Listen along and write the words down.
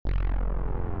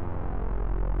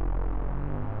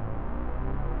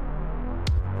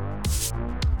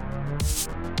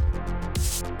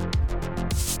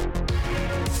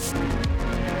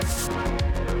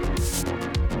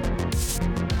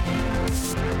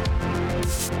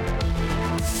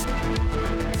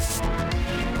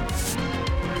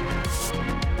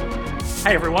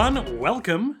Hey everyone,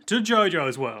 welcome to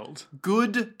JoJo's World.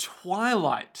 Good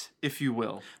twilight, if you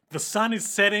will. The sun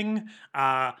is setting,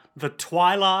 the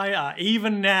twilight are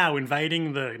even now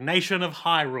invading the nation of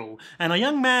Hyrule, and a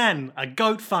young man, a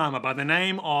goat farmer by the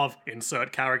name of,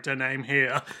 insert character name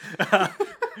here,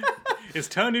 is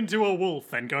turned into a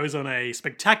wolf and goes on a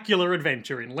spectacular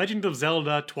adventure in Legend of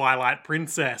Zelda Twilight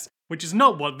Princess, which is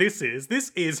not what this is.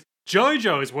 This is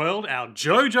JoJo's World, our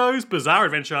JoJo's Bizarre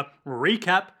Adventure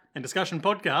recap and discussion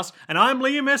podcast, and I'm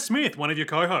Liam S. Smith, one of your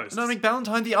co-hosts. And I'm Nick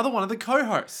Ballantyne, the other one of the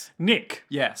co-hosts. Nick,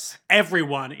 Yes.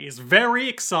 everyone is very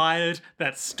excited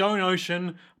that Stone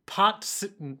Ocean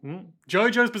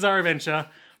JoJo's Bizarre Adventure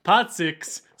Part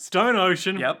 6, Stone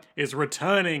Ocean, Yep. is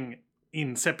returning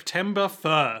in September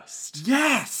 1st.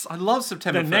 Yes! I love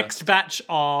September The 1st. next batch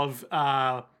of,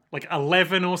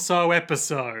 11 or so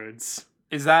episodes.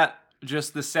 Is that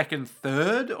just the second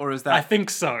third, or is that I think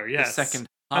so, yes. second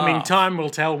I mean, half? time will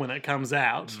tell when it comes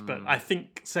out, but I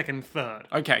think second, third.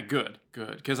 Okay, good.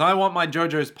 Because I want my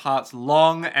JoJo's parts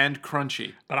long and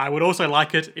crunchy. But I would also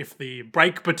like it if the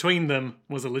break between them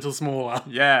was a little smaller.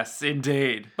 Yes,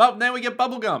 indeed. But now we get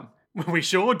bubblegum. We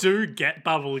sure do get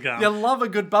bubblegum. You love a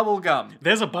good bubblegum.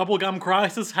 There's a bubblegum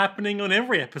crisis happening on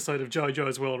every episode of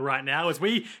JoJo's World right now as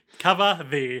we cover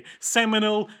the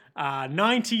seminal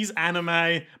 90s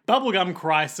anime Bubblegum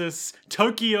Crisis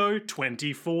Tokyo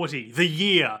 2040. The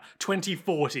year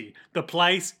 2040. The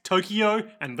place, Tokyo,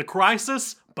 and the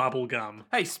crisis, bubblegum.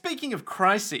 Hey, speaking of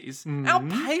crises, our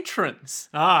patrons.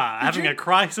 Having a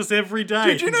crisis every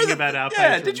day thinking about our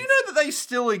patrons. Did you know that they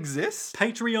still exist?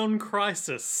 Patreon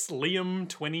Crisis, Liam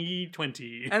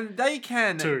 2020. And they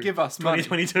can give us money.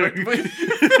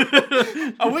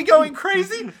 2022. Are we going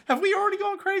crazy? Have we already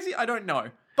gone crazy? I don't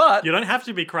know. But You don't have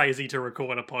to be crazy to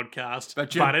record a podcast,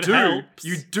 but it do. helps.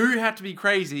 You do have to be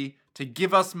crazy to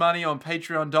give us money on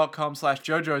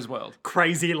patreon.com/JoJo's World.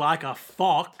 Crazy like a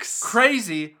fox.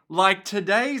 Crazy like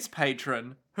today's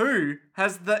patron, who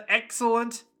has the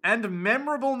excellent and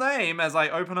memorable name, as I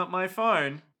open up my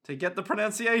phone to get the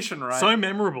pronunciation right, So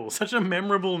memorable. Such a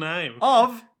memorable name.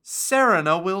 of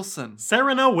Serena Wilson.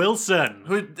 Serena Wilson.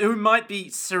 Who might be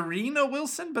Serena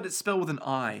Wilson, but it's spelled with an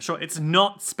I. Sure, it's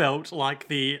not spelt like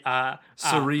the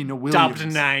Serena Williams.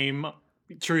 dubbed name.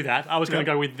 True that. I was going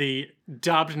to go with the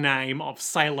dubbed name of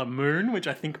Sailor Moon, which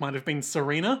I think might have been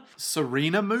Serena.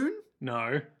 Serena Moon?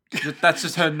 No. That's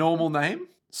just her normal name?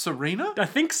 Serena? I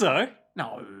think so.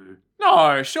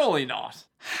 No, surely not.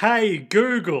 Hey,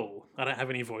 Google. I don't have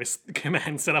any voice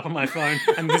command set up on my phone,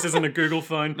 and this isn't a Google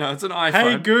phone. No, it's an iPhone.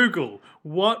 Hey, Google,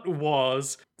 what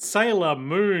was Sailor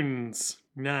Moon's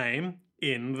name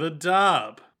in the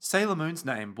dub? Sailor Moon's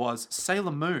name was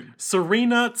Sailor Moon.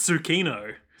 Serena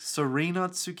Tsukino. Serena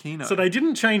Tsukino. So they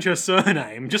didn't change her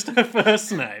surname, just her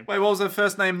first name. Wait, what was her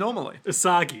first name normally?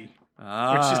 Usagi,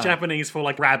 which is Japanese for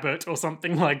like rabbit or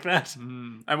something like that.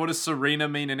 And what does Serena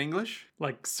mean in English?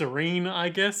 Like serene, I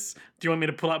guess. Do you want me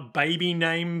to pull up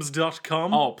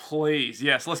babynames.com? Oh, please.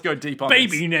 Yes, let's go deep on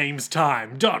this.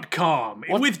 Babynamestime.com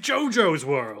with JoJo's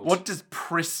World. What does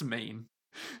Pris mean?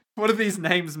 What do these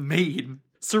names mean?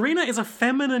 Serena is a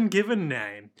feminine given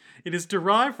name. It is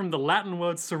derived from the Latin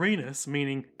word serenus,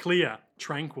 meaning clear,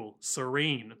 tranquil,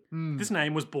 serene. This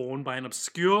name was borne by an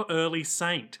obscure early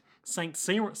saint, Saint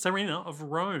Serena of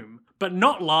Rome, but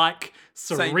not like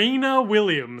Serena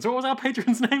Williams. What was our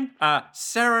patron's name?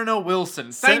 Serena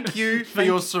Wilson. Thank you for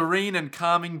your serene and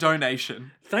calming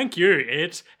donation. Thank you.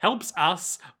 It helps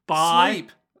us buy...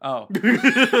 Sleep. Oh.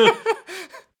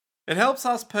 It helps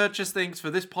us purchase things for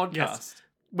this podcast. Yes.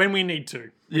 When we need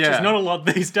to. Which Yeah. is not a lot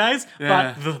these days,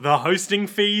 Yeah. but the hosting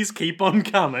fees keep on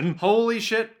coming. Holy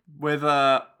shit. With,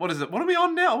 what is it? What are we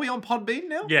on now? Are we on Podbean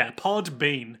now? Yeah,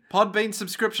 Podbean. Podbean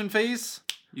subscription fees?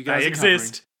 You guys They are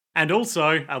exist. And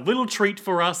also, a little treat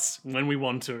for us when we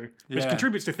want to, which Yeah.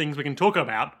 contributes to things we can talk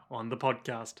about on the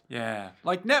podcast. Yeah.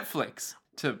 Like Netflix.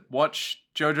 To watch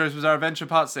JoJo's Bizarre Adventure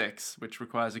Part 6, which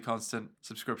requires a constant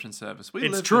subscription service.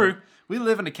 It's true. We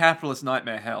live in a capitalist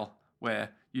nightmare hell where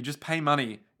you just pay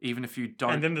money even if you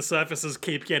don't. And then the surfaces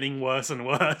keep getting worse and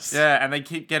worse. Yeah, and they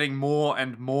keep getting more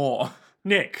and more.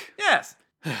 Nick, Yes.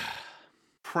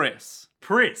 Pris.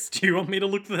 do you want me to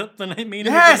look up the name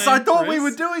meaning Yes, of the I name thought we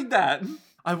Pris? were doing that.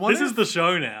 I wonder. This is the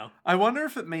show now. I wonder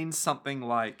if it means something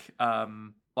like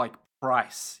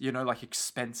price. You know, like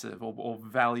expensive or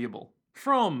valuable.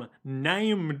 From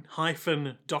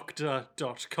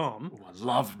name-doctor.com, Oh, I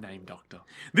love Name Doctor.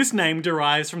 this name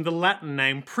derives from the Latin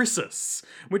name Priscus,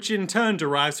 which in turn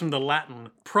derives from the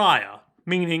Latin prior,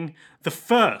 meaning the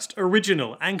first,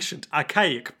 original, ancient,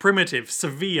 archaic, primitive,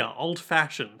 severe,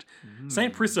 old-fashioned.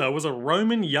 Saint Prissa was a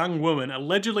Roman young woman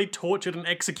allegedly tortured and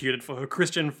executed for her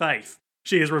Christian faith.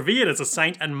 She is revered as a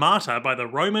saint and martyr by the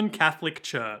Roman Catholic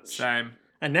Church. Shame.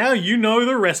 And now you know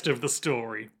the rest of the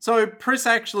story. So Pris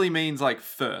actually means like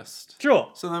first. Sure.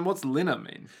 So then what's Lina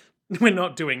mean? We're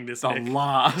not doing this, The Nick.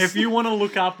 last. If you want to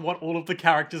look up what all of the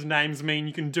characters' names mean,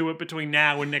 you can do it between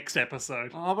now and next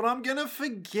episode. Oh, but I'm gonna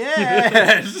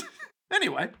forget.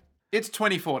 Anyway, it's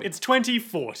 2040. It's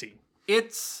 2040.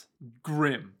 It's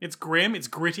grim. It's grim, it's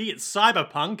gritty, it's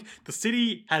cyberpunk. The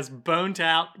city has burnt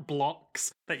out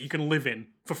blocks that you can live in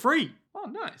for free. Oh,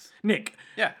 nice. Nick,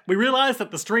 Yeah. we realised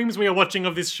that the streams we are watching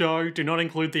of this show do not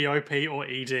include the OP or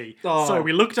ED. Oh. So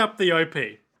we looked up the OP.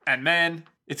 And man,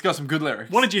 it's got some good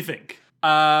lyrics. What did you think?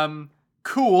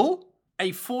 Cool.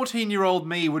 A 14-year-old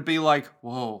me would be like,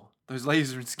 whoa, those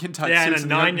laser and skin tight Yeah, and suits. a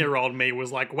 9-year-old me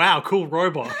was like, wow, cool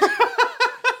robot.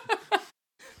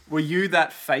 Were you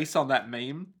that face on that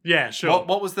meme? Yeah, sure.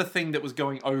 What was the thing that was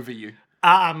going over you?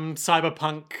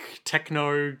 Cyberpunk,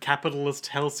 techno-capitalist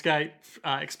hellscape,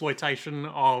 exploitation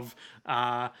of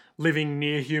living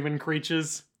near human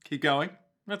creatures. Keep going.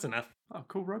 That's enough. Oh,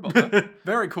 cool robot though.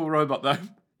 Very cool robot though.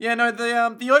 Yeah, no,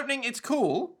 the opening, it's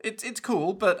cool. It's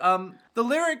cool, but the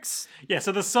lyrics. Yeah,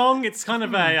 so the song, it's kind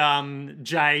of a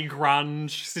J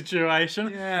grunge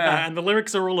situation. Yeah. And the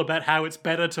lyrics are all about how it's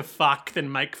better to fuck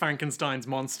than make Frankenstein's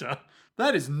monster.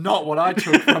 That is not what I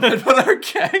took from it, but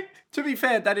okay. To be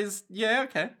fair, that is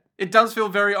okay. It does feel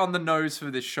very on the nose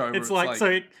for this show. It's like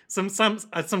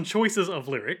some choices of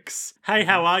lyrics. Hey,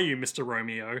 how are you, Mr.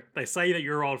 Romeo? They say that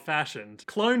you're old-fashioned.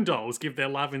 Clone dolls give their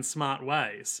love in smart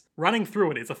ways. Running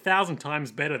through it is 1,000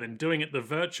 times better than doing it the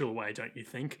virtual way, don't you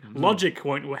think? Logic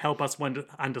won't help us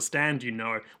understand, you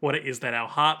know, what it is that our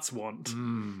hearts want.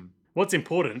 What's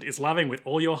important is loving with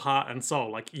all your heart and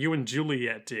soul, like you and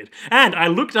Juliet did. And I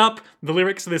looked up the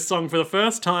lyrics to this song for the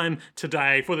first time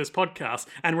today for this podcast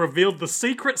and revealed the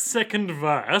secret second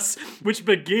verse, which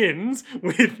begins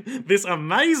with this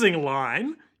amazing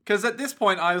line. Because at this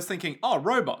point, I was thinking, oh,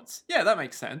 robots. Yeah, that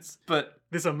makes sense. But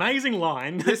This amazing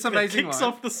line This that amazing kicks line.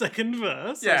 off the second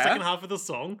verse, Yeah. the second half of the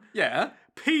song. yeah,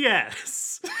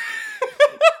 P.S.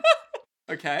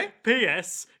 okay.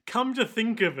 P.S. Come to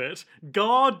think of it,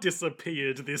 God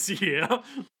disappeared this year.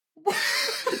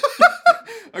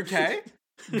 Okay.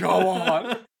 Go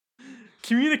on.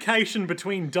 Communication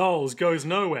between dolls goes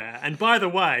nowhere, and by the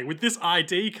way, with this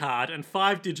ID card and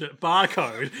 5-digit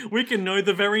barcode, we can know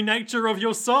the very nature of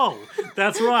your soul.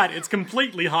 That's right, it's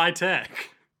completely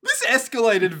high-tech. This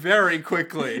escalated very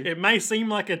quickly. It may seem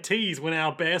like a tease when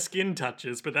our bare skin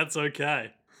touches, but that's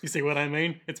okay. You see what I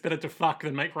mean? It's better to fuck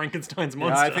than make Frankenstein's Yeah,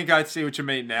 monster. I think I see what you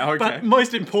mean now. Okay. But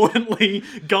most importantly,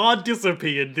 God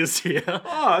disappeared this year.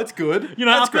 Oh, that's good. You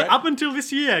know, that's great. up until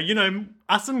this year, you know,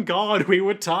 us and God, we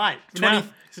were tight. 20 Now,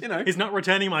 you know. he's not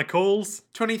returning my calls.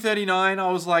 2039,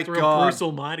 I was like, It's a real God, Bruce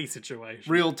Almighty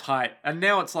situation. real tight. And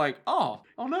now it's like, oh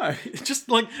no. Just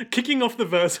like kicking off the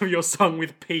verse of your song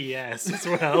with PS as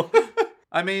well.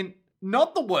 I mean,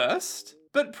 not the worst,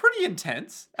 but pretty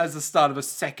intense as the start of a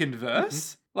second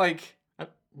verse. Like,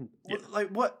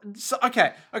 what? So,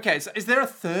 okay. So, is there a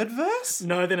third verse?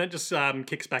 No, then it just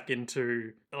kicks back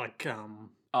into like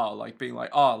Oh, like being like,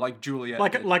 oh, like Juliet.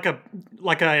 did. like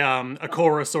a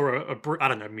chorus or I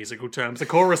don't know musical terms, a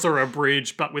chorus or a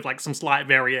bridge, but with like some slight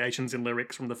variations in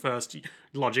lyrics from the first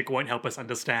Logic won't help us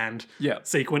understand Yeah.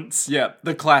 sequence. Yeah,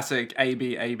 the classic A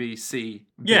B C.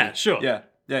 B. Yeah, sure. Yeah.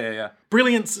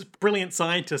 Brilliant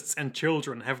scientists and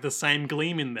children have the same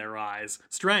gleam in their eyes.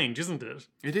 Strange, isn't it?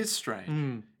 It is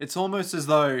strange. It's almost as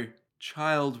though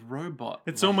child robot.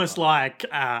 It's almost like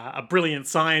a brilliant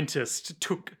scientist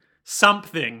took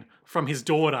something from his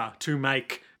daughter to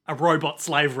make a robot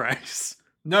slave race.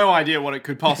 No idea what it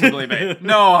could possibly be.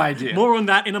 No idea. More on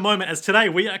that in a moment, as today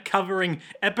we are covering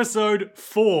episode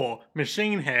 4,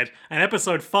 Machine Head, and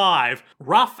episode 5,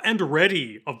 Rough and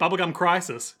Ready of Bubblegum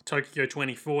Crisis, Tokyo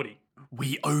 2040.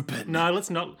 We open. No,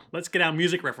 let's get our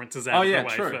music references out of the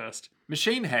way first.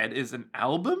 Machine Head is an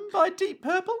album by Deep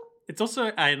Purple? It's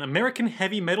also an American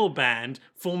heavy metal band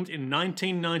formed in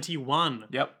 1991.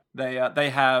 Yep. They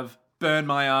have Burn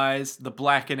My Eyes, The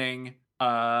Blackening,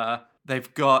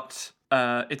 they've got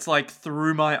it's like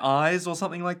Through My Eyes or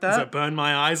something like that. Does it Burn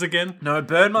My Eyes again? No,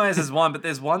 Burn My Eyes is one, but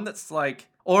there's one that's like,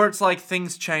 or it's like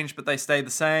things change but they stay the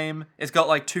same. It's got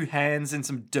like 2 hands in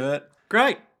some dirt.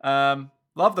 Great.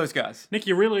 Love those guys. Nick,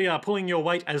 you really are pulling your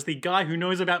weight as the guy who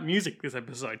knows about music this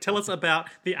episode. Tell us about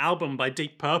the album by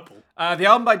Deep Purple. The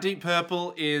album by Deep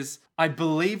Purple is, I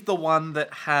believe, the one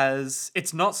that has,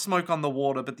 it's not Smoke on the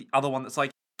Water, but the other one that's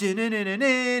like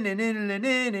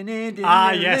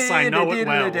Ah, yes, I know it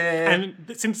well. And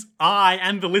since I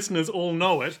and the listeners all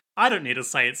know it, I don't need to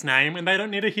say its name, and they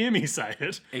don't need to hear me say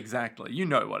it. Exactly. You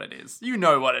know what it is. You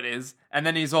know what it is. And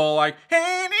then he's all like,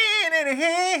 and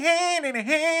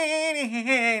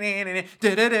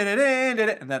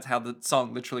that's how the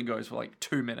song literally goes for like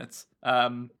 2 minutes.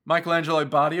 Michelangelo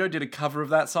Bardio did a cover of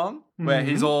that song where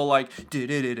he's all like,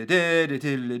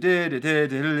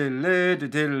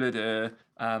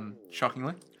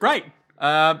 shockingly. Great.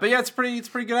 But yeah, it's a pretty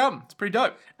good album. It's pretty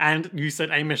dope. And you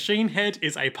said a machine head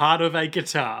is a part of a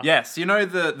guitar. Yes, you know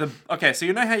okay, so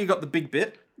you know how you got the big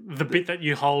bit? The bit that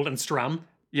you hold and strum.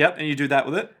 Yep, and you do that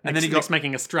with it. And then you got Nick's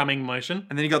making a strumming motion.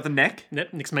 And then you got the neck.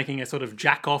 Yep, Nick's making a sort of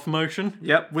jack-off motion.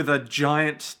 Yep, with a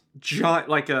giant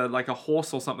like a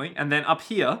horse or something. And then up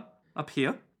here,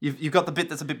 you've got the bit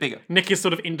that's a bit bigger. Nick is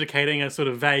sort of indicating a sort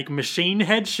of vague machine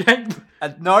head shape.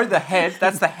 No, the head,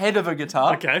 that's the head of a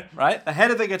guitar. Okay. Right? The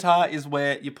head of the guitar is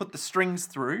where you put the strings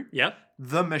through. Yep.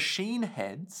 The machine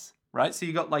heads, right? So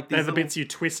you got like these They're the bits you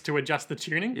twist to adjust the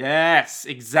tuning? Yes,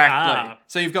 exactly. Ah.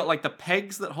 So you've got like the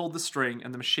pegs that hold the string,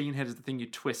 and the machine head is the thing you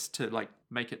twist to like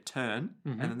make it turn,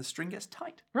 and then the string gets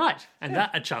tight. Right. And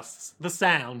that adjusts the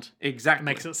sound. Exactly.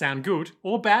 Makes it sound good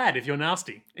or bad if you're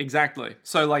nasty. Exactly.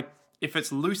 So like if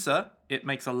it's looser, it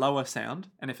makes a lower sound,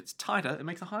 and if it's tighter, it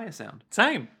makes a higher sound.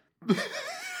 Same. Liam,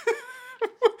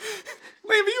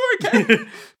 are you okay?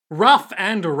 Rough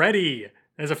and Ready.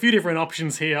 There's a few different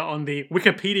options here on the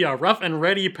Wikipedia Rough and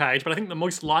Ready page, but I think the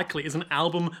most likely is an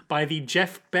album by the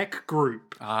Jeff Beck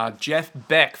Group. Jeff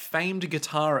Beck, famed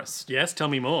guitarist. Yes, tell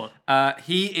me more.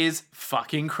 He is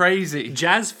fucking crazy.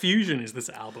 Jazz fusion is this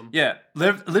album. Yeah,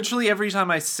 literally every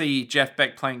time I see Jeff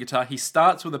Beck playing guitar, he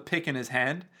starts with a pick in his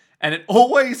hand, and it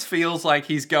always feels like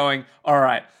he's going, all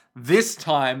right, this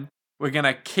time we're going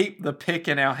to keep the pick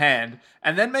in our hand.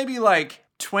 And then maybe like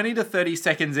 20 to 30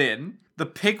 seconds in, the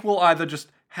pick will either just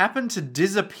happen to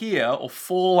disappear or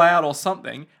fall out or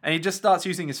something, and he just starts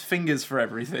using his fingers for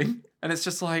everything. And it's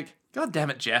just like, God damn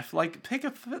it, Jeff!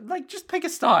 Just pick a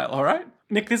style, all right?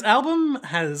 Nick, this album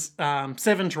has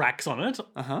 7 tracks on it.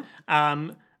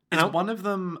 Is one of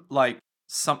them like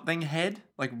something head,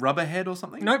 like rubber head or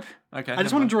something? Nope. Okay. I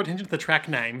just want to draw attention to the track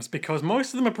names because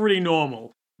most of them are pretty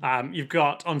normal. You've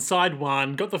got on side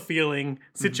 1, Got the Feeling,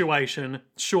 Situation,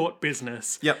 Short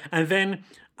Business. Yep. And then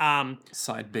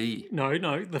side B.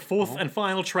 No, the fourth and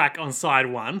final track on side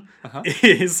 1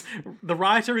 is, the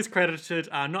writer is credited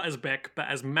not as Beck, but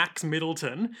as Max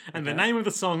Middleton, and the name of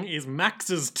the song is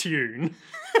Max's Tune.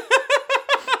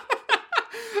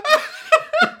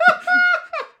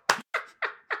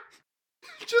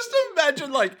 Just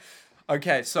imagine, like,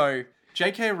 okay, so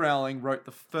J.K. Rowling wrote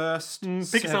the first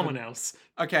Pick someone else.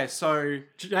 Okay, so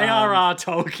J.R.R.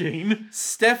 Tolkien.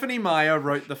 Stephanie Meyer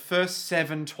wrote the first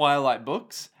 7 Twilight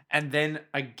books, and then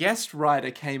a guest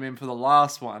writer came in for the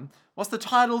last one. What's the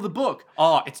title of the book?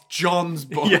 Oh, it's John's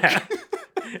book. Yeah.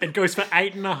 It goes for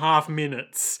 8.5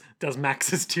 minutes, does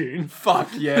Max's Tune. Fuck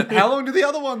yeah. How long do the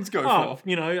other ones go for?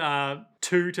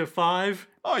 2 to 5.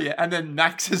 Oh yeah, and then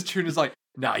Max's Tune is like,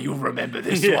 nah, you'll remember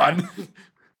this one.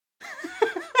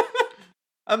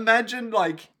 Imagine,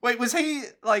 like, wait, was he,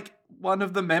 like, one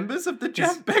of the members of the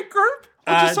Jeff Beck group?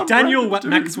 Daniel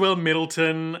Maxwell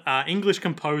Middleton, English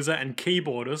composer and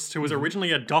keyboardist, who was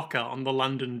originally a docker on the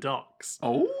London docks.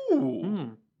 Oh.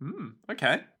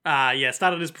 Okay.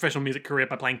 Started his professional music career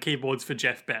by playing keyboards for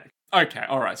Jeff Beck. Okay,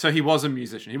 alright, so he was a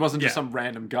musician. He wasn't just some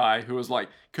random guy who was like,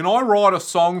 can I write a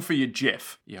song for you,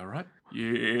 Jeff? Yeah, right.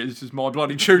 Yeah, this is my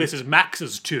bloody tune. This is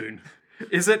Max's Tune.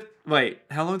 Is it, wait,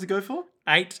 how long does it go for?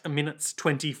 8 minutes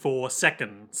 24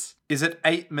 seconds. Is it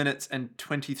 8 minutes and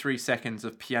 23 seconds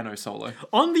of piano solo?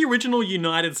 On the original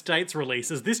United States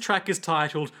releases, this track is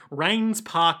titled Rains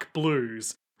Park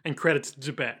Blues and credited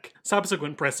to Beck.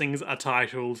 Subsequent pressings are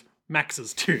titled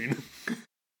Max's Tune.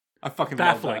 I fucking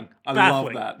love that. I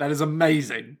love that. That is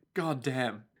amazing. God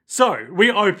damn. So,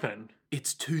 we open.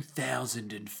 It's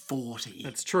 2040.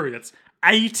 That's true. That's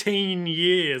 18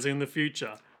 years in the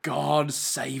future. God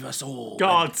save us all.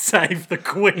 God save the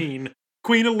Queen.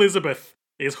 Queen Elizabeth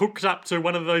is hooked up to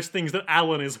one of those things that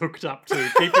Alan is hooked up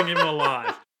to, keeping him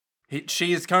alive.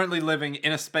 She is currently living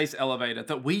in a space elevator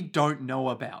that we don't know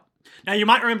about. Now, you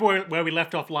might remember where we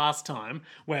left off last time,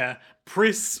 where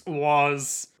Pris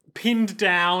was pinned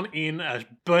down in a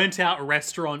burnt-out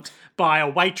restaurant by a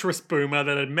waitress boomer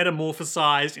that had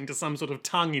metamorphosized into some sort of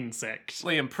tongue insect.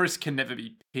 Liam, Pris can never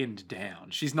be pinned down.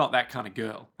 She's not that kind of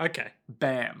girl. Okay.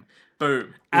 Bam.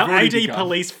 Boom. Our AD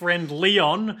police friend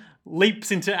Leon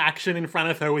leaps into action in front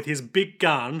of her with his big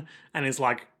gun and is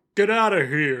like, get out of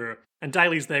here. And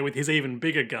Daly's there with his even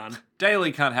bigger gun.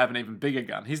 Daly can't have an even bigger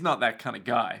gun. He's not that kind of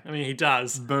guy. I mean, he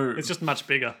does. Boom. It's just much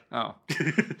bigger. Oh.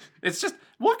 It's just,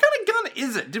 what kind of gun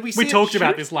is it? Did we see We talked it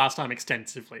about shoot? this last time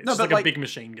extensively. It's No, just but like a like- big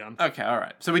machine gun. Okay, all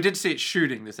right. So we did see it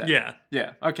shooting this end. Yeah.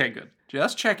 Yeah, okay, good.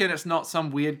 Just checking it's not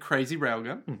some weird, crazy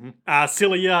railgun.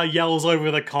 Celia yells over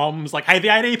the comms, like, hey, the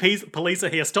ADP police are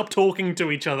here. Stop talking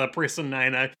to each other, Pris and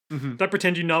Nano. Don't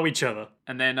pretend you know each other.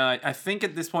 And then I think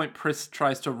at this point, Pris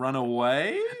tries to run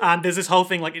away. There's this whole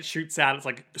thing, like, it shoots out its,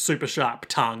 like, super sharp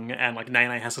tongue, and, like,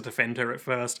 Nene has to defend her at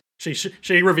first.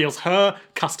 She reveals her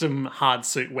custom hard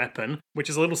suit weapon, which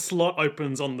is a little slot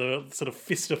opens on the sort of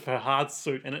fist of her hard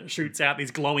suit, and it shoots out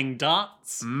these glowing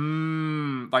darts.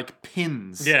 Like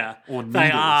pins. Yeah. Or They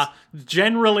needles. are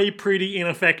generally pretty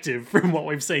ineffective from what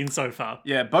we've seen so far.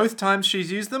 Yeah, both times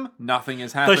she's used them, nothing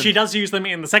has Though happened. she does use them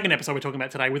in the second episode we're talking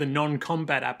about today with a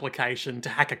non-combat application to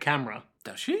hack a camera.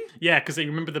 Does she? Yeah, because you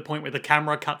remember the point where the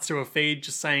camera cuts to a feed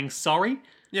just saying sorry?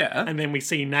 Yeah. And then we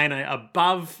see Nene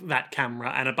above that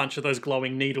camera and a bunch of those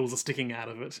glowing needles are sticking out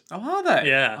of it. Oh, are they?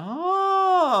 Yeah.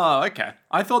 Oh, okay.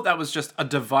 I thought that was just a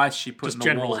device she put Just in the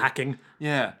general wall. hacking.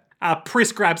 Yeah.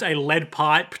 Pris grabs a lead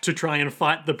pipe to try and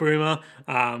fight the boomer.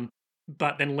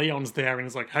 But then Leon's there and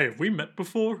is like, hey, have we met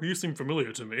before? You seem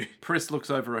familiar to me. Pris looks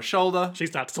over her shoulder. She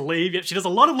starts to leave, yet she does a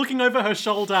lot of looking over her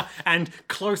shoulder and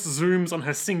close zooms on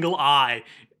her single eye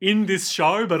in this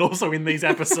show, but also in these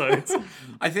episodes.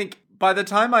 I think by the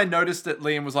time I noticed it,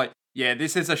 Liam was like, yeah,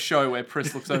 this is a show where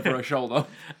Pris looks over her shoulder.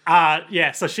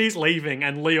 Yeah, so she's leaving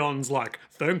and Leon's like,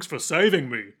 thanks for saving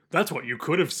me. That's what you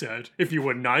could have said if you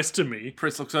were nice to me.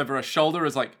 Pris looks over her shoulder,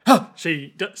 is like, huh!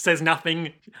 She says nothing.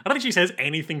 I don't think she says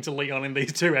anything to Leon in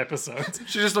these two episodes.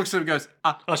 She just looks at him and goes,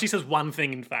 ah. Oh, she says one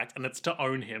thing, in fact, and it's to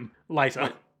own him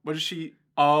later. What is she?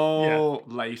 Oh,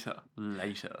 later.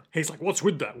 He's like, what's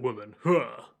with that woman?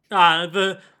 Huh.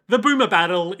 The boomer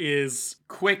battle is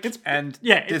Quick and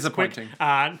it's disappointing.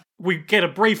 quick. We get a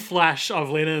brief flash of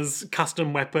Lena's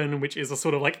custom weapon, which is a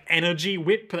sort of like energy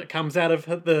whip that comes out of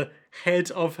the head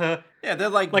of her. Yeah, they're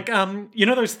like You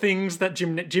know those things that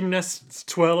gymnasts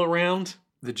twirl around?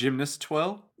 the gymnast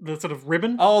twirl. The sort of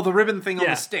ribbon? Oh, the ribbon thing on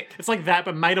yeah. the stick. It's like that,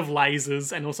 but made of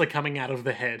lasers and also coming out of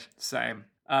the head. Same.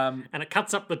 And it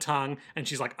cuts up the tongue, and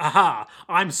she's like, aha,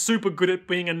 I'm super good at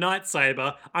being a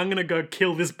lightsaber. I'm gonna go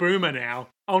kill this boomer now.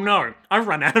 Oh no, I've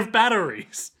run out of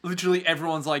batteries. Literally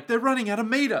everyone's like, they're running out of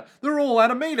meter. They're all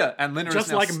out of meter. And Lena Just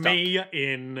is now like stuck. me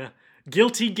in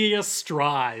Guilty Gear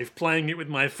Strive, playing it with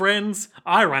my friends,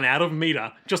 I run out of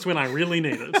meter just when I really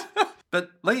need it. But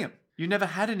Liam, you never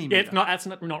had any meter. That's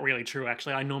not really true,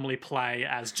 actually. I normally play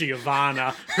as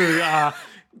Giovanna, who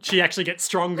she actually gets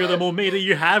stronger the more meter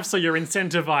you have, so you're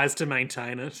incentivized to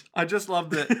maintain it. I just love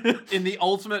that in the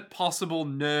ultimate possible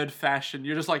nerd fashion,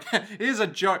 you're just like, here's a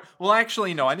joke. Well,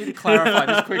 actually, no, I need to clarify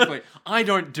this quickly. I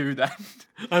don't do that.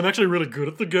 I'm actually really good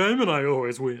at the game, and I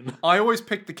always win. I always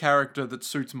pick the character that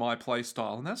suits my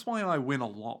playstyle, and that's why I win a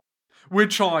lot.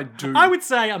 Which I do. I would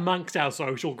say amongst our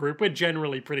social group, we're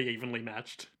generally pretty evenly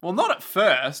matched. Well, not at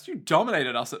first. You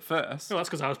dominated us at first. Well, that's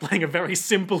because I was playing a very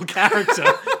simple character.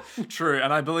 True,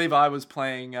 and I believe I was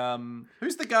playing,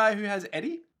 who's the guy who has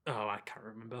Eddie? Oh, I can't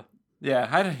remember. Yeah,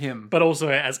 I had him. But also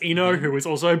as Eno, who is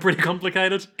also pretty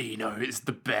complicated. Eno is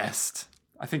the best.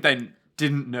 I think they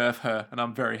didn't nerf her, and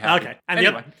I'm very happy. Okay, and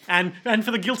anyway, and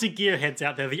for the Guilty Gear heads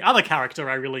out there, the other character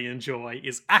I really enjoy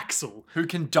is Axel, who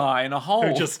can die in a hole?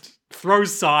 who just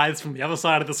throws scythes from the other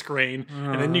side of the screen,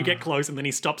 and then you get close, and then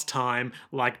he stops time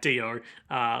like Dio.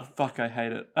 Fuck, I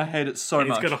hate it. I hate it so He's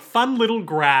much. got a fun little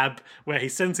grab where he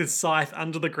sends his scythe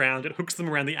under the ground, it hooks them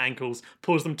around the ankles,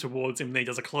 pulls them towards him, and then he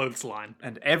does a clothesline.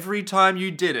 And every time you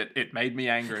did it, it made me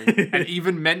angry. And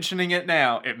even mentioning it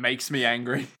now, it makes me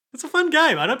angry. It's a fun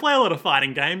game. I don't play a lot of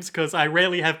fighting games because I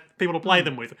rarely have people to play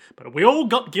them with. But we all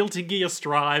got Guilty Gear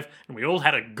Strive, and we all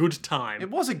had a good time. It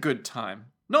was a good time.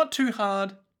 Not too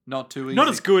hard, not too easy. Not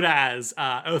as good as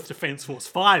Earth Defense Force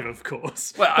 5, of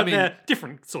course. Well, I but mean- they're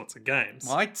different sorts of games.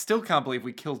 Well, I still can't believe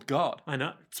we killed God. I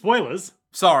know. Spoilers.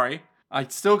 Sorry. I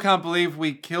still can't believe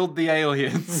we killed the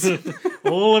aliens.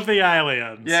 All of the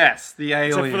aliens. Yes, the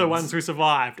aliens. Except for the ones who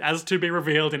survived, as to be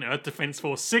revealed in Earth Defense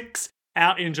Force 6,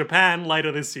 out in Japan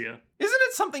later this year. Isn't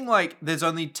it something like there's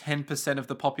only 10% of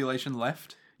the population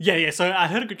left? Yeah, so I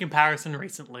heard a good comparison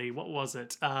recently. What was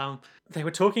it? They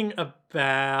were talking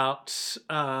about,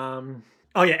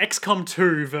 XCOM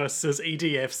 2 versus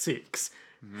EDF 6.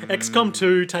 XCOM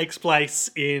 2 takes place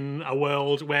in a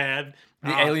world where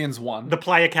The aliens won. the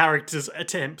player character's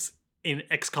attempts in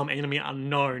XCOM Enemy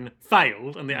Unknown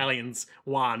failed and the aliens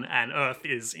won and Earth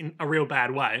is in a real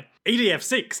bad way, EDF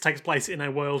 6 takes place in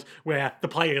a world where the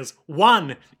players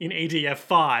won in EDF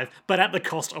 5, but at the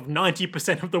cost of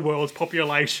 90% of the world's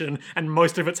population and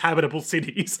most of its habitable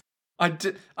cities.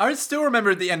 I still remember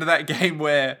at the end of that game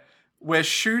where we're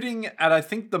shooting at, I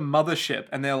think, the mothership,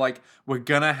 and they're like, we're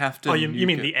gonna have to Oh, you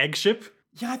mean nuke it. the egg ship?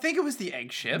 Yeah, I think it was the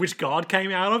egg ship. Which God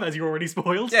came out of, as you already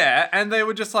spoiled? Yeah, and they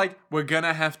were just like, we're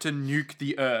gonna have to nuke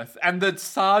the Earth. And the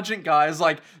sergeant guy is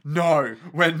like, no,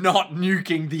 we're not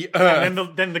nuking the Earth.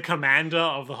 And then the commander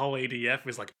of the whole EDF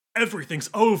is like, everything's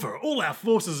over. All our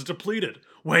forces are depleted.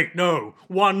 Wait, no.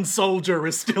 One soldier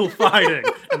is still fighting.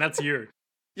 And that's you.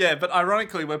 Yeah, but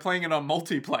ironically, we're playing it on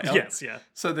multiplayer. Yes, yeah.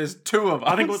 So there's two of us.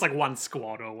 I think it was like one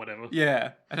squad or whatever.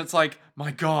 Yeah, and it's like,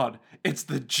 my god, it's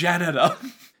the janitor.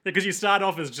 Because you start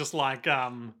off as just like,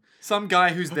 Some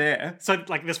guy who's there. so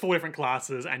like there's 4 different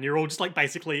classes and you're all just like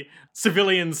basically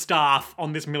civilian staff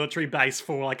on this military base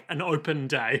for like an open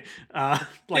day. Like,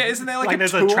 Yeah, isn't there like a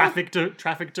there's tour? a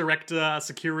traffic director,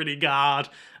 security guard,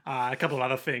 a couple of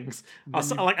other things.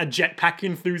 Like a jetpack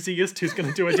enthusiast who's going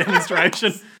to do a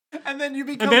demonstration. And then you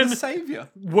become then- the savior.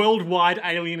 Worldwide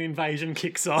alien invasion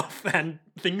kicks off and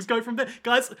things go from there.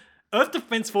 Guys, Earth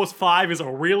Defense Force 5 is a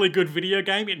really good video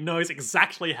game. It knows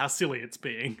exactly how silly it's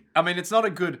being. I mean, it's not a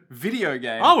good video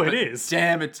game. Oh, it but is.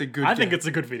 Damn, it's a good I game. think it's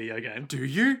a good video game. Do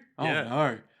you? Oh, Yeah.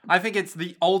 no. I think it's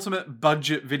the ultimate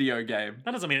budget video game.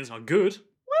 That doesn't mean it's not good.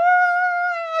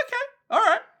 Well, okay. All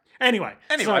right. Anyway,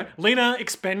 Anyway. so Lena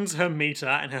expends her meter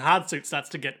and her hard suit starts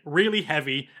to get really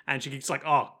heavy and she's like,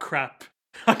 oh crap,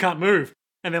 I can't move.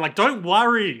 And they're like, don't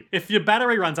worry, if your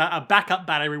battery runs out, a backup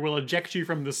battery will eject you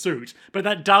from the suit, but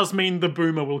that does mean the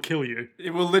boomer will kill you.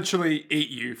 It will literally eat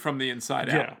you from the inside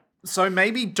out. Yeah. So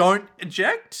maybe don't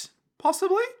eject,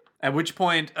 possibly? At which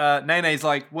point, Nene's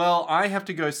like, well, I have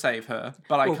to go save her,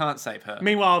 but I can't save her.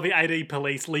 Meanwhile, the AD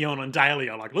police, Leon and Daly,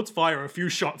 are like, let's fire a few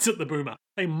shots at the boomer.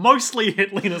 They mostly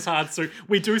hit Lena's hard suit.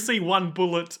 We do see one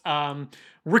bullet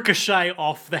ricochet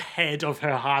off the head of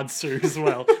her hard suit as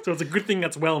well. So it's a good thing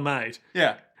that's well made.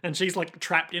 Yeah. And she's like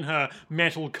trapped in her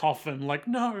metal coffin, like,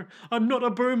 no, I'm not a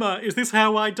boomer. Is this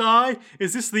how I die?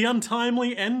 Is this the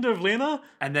untimely end of Lena?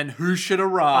 And then who should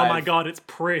arrive? Oh my god, it's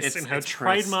Pris in her it's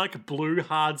Pris. trademark blue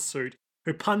hard suit,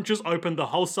 who punches open the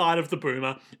whole side of the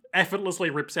boomer, effortlessly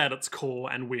rips out its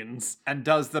core, and wins. And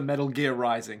does the Metal Gear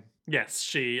Rising. Yes,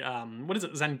 she, what is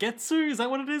it, Zangetsu? Is that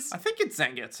what it is? I think it's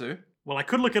Zangetsu. Well, I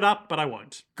could look it up, but I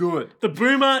won't. Good. The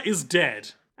boomer is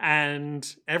dead.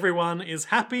 And everyone is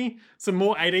happy. Some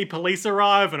more AD police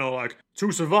arrive and are like,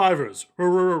 2 survivors.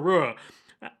 The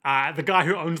guy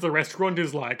who owns the restaurant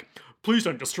is like, please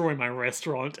don't destroy my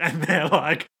restaurant. And they're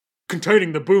like,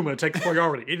 containing the boomer takes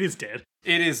priority. It is dead.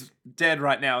 It is dead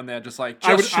right now, and they're just like,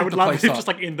 I shoot would the love place it up. just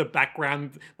like in the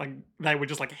background, like they were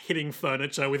just like hitting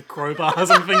furniture with crowbars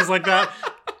and things like that.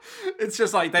 It's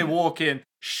just like they walk in,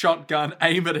 shotgun,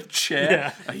 aim at a chair.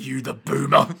 Yeah. Are you the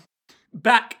boomer?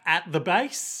 Back at the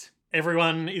base,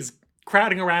 everyone is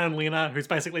crowding around Lena, who's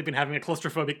basically been having a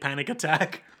claustrophobic panic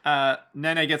attack.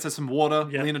 Nene gets her some water.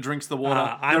 Yep. Lena drinks the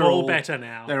water. I'm They're all better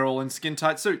now. They're all in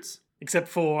skin-tight suits. Except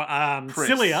for Pris.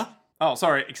 Cilia, Oh,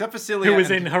 sorry. Except for Celia. who is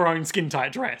and- in her own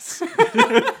skin-tight dress.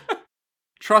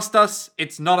 Trust us,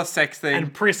 it's not a sex thing.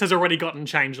 And Pris has already gotten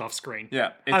changed off screen.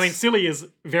 yeah. I mean, Cilia's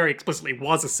very explicitly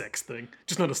was a sex thing,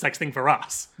 just not a sex thing for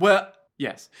us. well,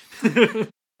 yes.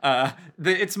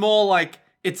 It's more like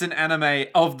it's an anime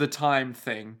of the time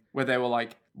thing where they were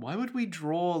like, why would we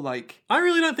draw like... I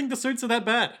really don't think the suits are that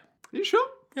bad. Are you sure?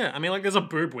 Yeah, I mean, like, there's a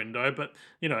boob window, but,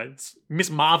 you know, it's Miss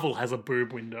Marvel has a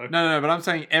boob window. No, but I'm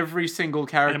saying every single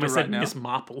character and I right said now... Miss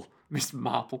Marple, Miss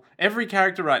Marple. Every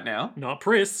character right now... not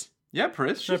Pris. Yeah,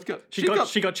 Pris. She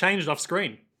She got changed off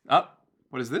screen.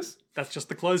 what is this? That's just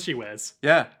the clothes she wears.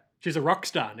 Yeah, She's a rock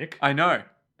star, Nick. I know.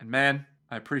 And man,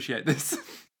 I appreciate this.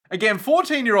 Again,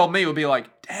 14-year-old me would be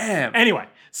like, damn. Anyway,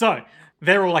 so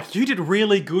they're all like, you did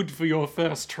really good for your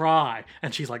first try.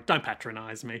 And she's like, don't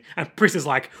patronize me. And Pris is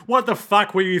like, what the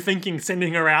fuck were you thinking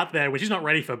sending her out there when she's not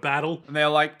ready for battle? And they're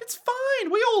like, it's fine.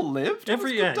 We all lived. It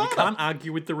was good You data." can't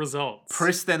argue with the results.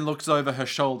 Pris then looks over her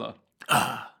shoulder.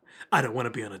 I don't want to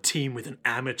be on a team with an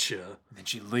amateur. And then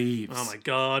she leaves. Oh my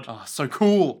god. Oh, so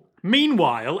cool.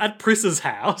 Meanwhile, at Pris's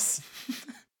house,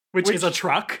 which is a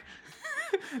truck,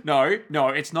 No,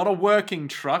 it's not a working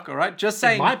truck, all right? Just it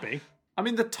saying. might be. I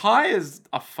mean, the tires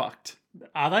are fucked.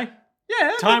 Are they?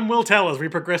 Yeah. Time will tell as we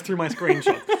progress through my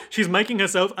screenshot. She's making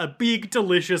herself a big,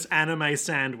 delicious anime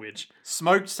sandwich.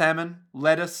 Smoked salmon,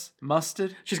 lettuce,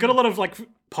 mustard. She's got a lot of like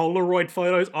Polaroid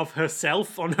photos of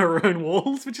herself on her own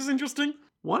walls, which is interesting.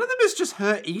 One of them is just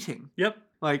her eating. Yep.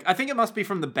 Like, I think it must be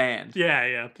from the band.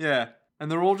 Yeah. Yeah. And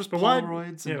they're all just why-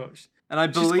 Polaroids. Yeah. And I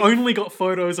She's believe... only got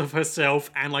photos of herself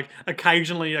and like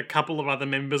occasionally a couple of other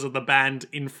members of the band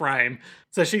in frame.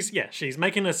 So she's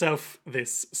making herself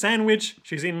this sandwich.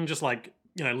 She's in just like,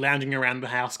 lounging around the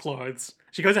house clothes.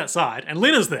 She goes outside and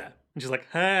Lynna's there. And she's like,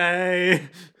 hey.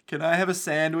 Can I have a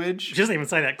sandwich? She doesn't even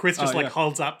say that. Chris just yeah.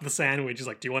 holds up the sandwich. He's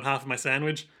like, do you want half of my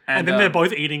sandwich? And And, then they're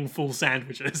both eating full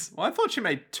sandwiches. Well, I thought she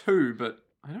made 2, but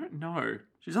I don't know.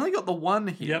 She's only got the 1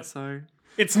 here, Yep. so...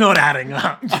 It's not adding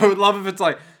up. I would love if it's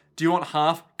like, do you want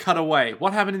half? Cut away.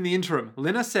 What happened in the interim?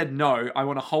 Lynna said no, I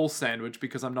want a whole sandwich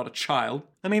because I'm not a child.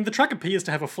 I mean, the truck appears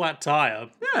to have a flat tire.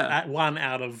 Yeah. At 1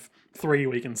 out of 3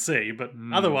 we can see, but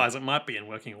otherwise it might be in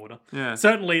working order. Yeah.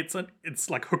 Certainly it's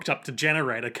like hooked up to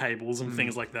generator cables and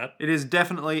things like that. It is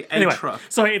definitely a Anyway, truck.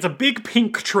 so it's a big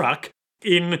pink truck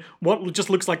in what just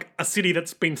looks like a city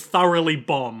that's been thoroughly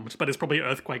bombed, but it's probably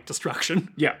earthquake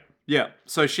destruction. Yeah. Yeah.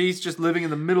 So she's just living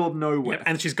in the middle of nowhere.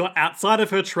 And she's got outside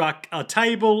of her truck a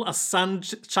table, a sun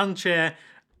chair,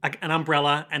 an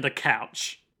umbrella, and a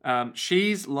couch.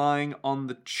 She's lying on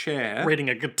the chair, Reading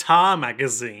a guitar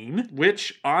magazine.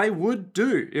 which I would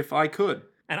do if I could,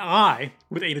 And I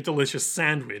would eat a delicious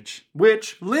sandwich.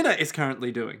 which Lynna is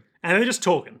currently doing. And they're just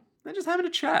talking. They're just having a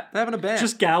chat. They're having a band.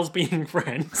 Just gals being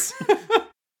friends.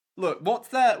 Look, what's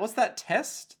that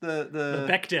test? The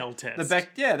Bechdel test.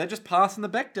 they're just passing the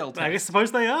Bechdel I test.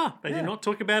 suppose they are. They Yeah. do not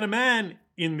talk about a man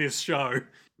in this show.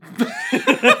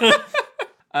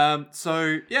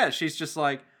 So yeah, she's just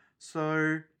like,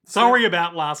 Sorry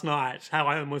about last night, how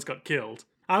I almost got killed.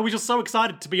 I was just so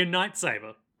excited to be a Night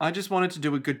Saber. I just wanted to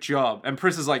do a good job. And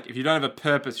Pris is like, if you don't have a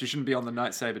purpose, you shouldn't be on the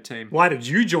Night Saber team. Why did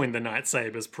you join the Night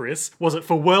Sabers, Pris? Was it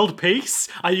for world peace?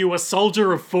 Are you a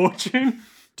soldier of fortune?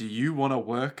 Do you want to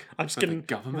work I'm just for the getting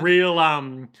government? real,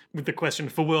 with the question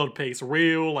for world peace,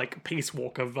 real, like, Peace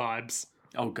Walker vibes.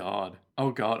 Oh god.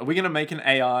 Are we going to make an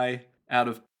AI out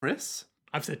of Pris?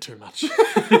 I've said too much.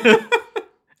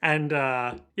 And,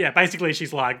 basically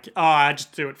she's like, I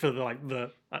just do it for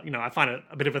I find it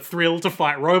a bit of a thrill to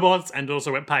fight robots and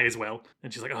also it pays well.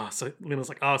 And she's like, Lynna's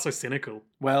like, so cynical.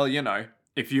 Well,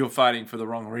 if you're fighting for the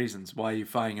wrong reasons, why are you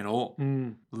fighting at all?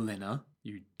 Lynna,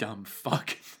 you dumb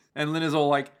fuck. And Lynna's all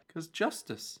like, because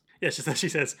justice. Yeah, she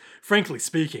says, frankly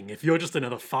speaking, if you're just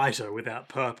another fighter without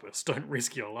purpose, don't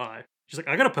risk your life. She's like,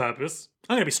 I got a purpose.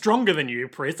 I'm going to be stronger than you,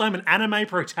 Pris. I'm an anime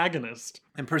protagonist.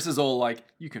 And Pris is all like,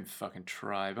 you can fucking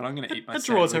try, but I'm going to eat my That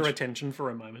draws her sandwich. attention for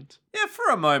a moment. Yeah, for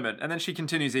a moment. And then she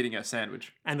continues eating her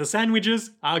sandwich. And the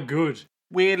sandwiches are good.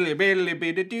 Weirdly, biddly,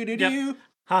 biddy, doo doo doo.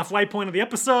 Halfway point of the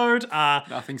episode,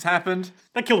 Nothing's happened.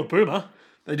 they kill a boomer.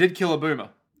 They did kill a boomer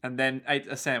and then ate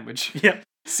a sandwich. Yep.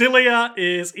 Celia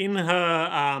is in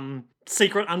her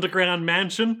secret underground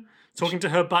mansion talking to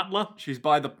her butler. She's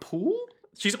by the pool?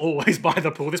 She's always by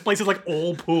the pool. This place is like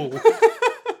all pool.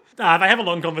 They have a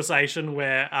long conversation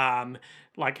where,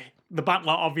 the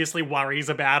butler obviously worries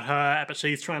about her, but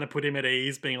she's trying to put him at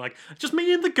ease, being like, just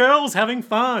me and the girls having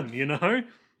fun,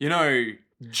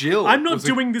 Jill. I'm not was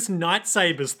doing this Night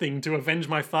Sabers thing to avenge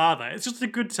my father. It's just a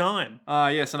good time.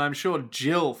 Yes, and I'm sure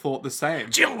Jill thought the same.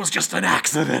 Jill was just an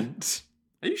accident.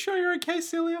 Are you sure you're okay,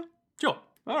 Celia? Sure.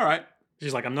 All right.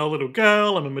 She's like, I'm not a little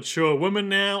girl, I'm a mature woman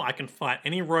now, I can fight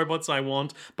any robots I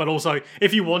want, but also,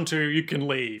 if you want to, you can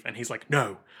leave. And he's like,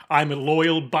 no, I'm a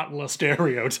loyal butler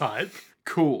stereotype.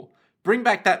 Cool. Bring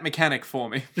back that mechanic for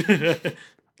me.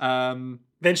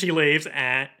 Then she leaves,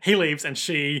 and he leaves, and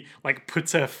she,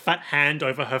 puts her fat hand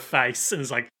over her face, and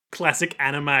is like, classic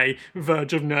anime,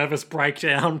 verge of nervous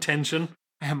breakdown tension.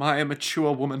 Am I a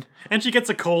mature woman? And she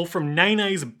gets a call from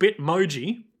Nene's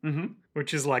Bitmoji,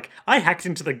 which is like, I hacked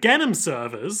into the Ganem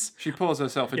servers. She pours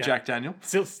herself a Jack Daniel.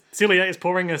 Celia is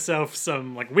pouring herself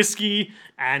some whiskey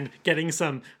and getting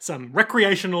some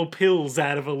recreational pills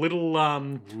out of a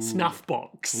little snuff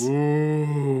box.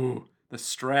 Ooh. The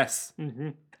stress.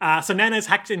 So Nana's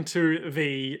hacked into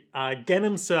the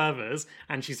Ganem servers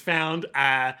and she's found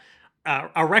a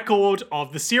record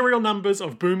of the serial numbers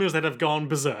of boomers that have gone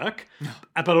berserk,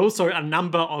 but also a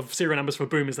number of serial numbers for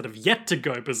boomers that have yet to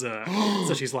go berserk.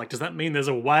 So she's like, does that mean there's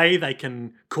a way they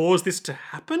can cause this to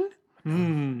happen?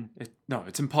 No,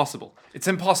 it's impossible. It's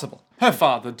impossible. Her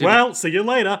father did it. Well, see you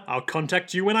later. I'll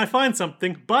contact you when I find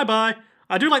something. Bye-bye.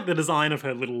 I do like the design of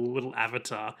her little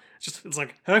avatar. It's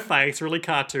like her face, really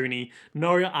cartoony.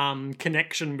 No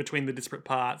connection between the disparate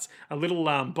parts. A little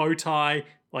bow tie,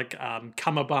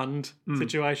 cummerbund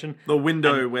situation. The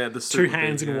window where the suit Two would be,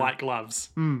 hands in yeah. white gloves.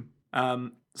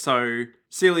 So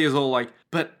Celia's all like,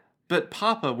 but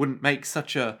Papa wouldn't make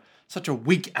such a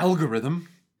weak algorithm.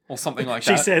 or something like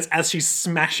She that. says as she's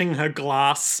smashing her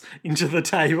glass into the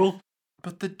table.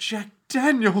 But the Jack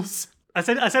Daniels. I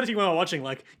said it to you when we were watching,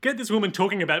 like, get this woman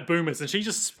talking about boomers, and she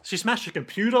smashed a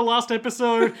computer last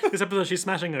episode. This episode she's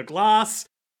smashing her glass.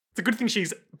 It's a good thing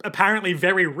she's apparently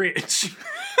very rich.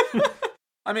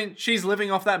 I mean, she's living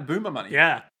off that boomer money.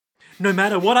 Yeah. No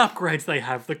matter what upgrades they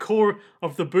have, the core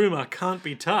of the boomer can't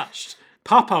be touched.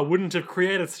 Papa wouldn't have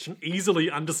created such an easily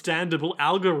understandable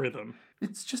algorithm.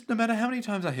 It's just no matter how many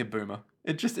times I hear boomer,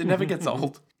 it never gets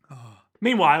old.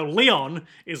 Meanwhile, Leon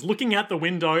is looking out the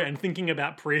window and thinking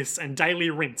about Pris, and Daly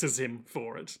rinses him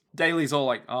for it. Daly's all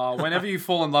like, oh, whenever you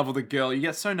fall in love with a girl, you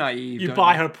get so naive. You don't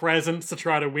buy her presents to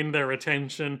try to win their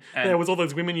attention. And- There was all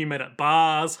those women you met at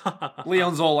bars.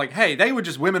 Leon's all like, hey, they were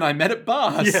just women I met at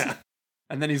bars. Yeah.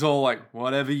 And then he's all like,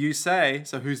 whatever you say.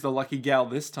 So who's the lucky gal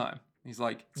this time? He's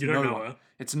like, it's You don't no know one. her.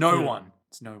 It's no Yeah. one.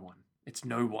 It's no one. It's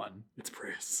no one. It's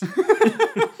Pris.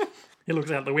 He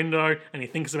looks out the window and he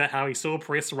thinks about how he saw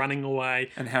Pris running away.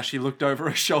 And how she looked over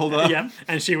her shoulder. Yeah,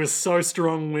 and she was so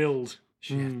strong-willed.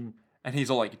 And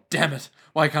he's all like, damn it.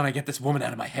 Why can't I get this woman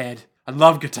out of my head? I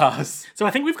love guitars. So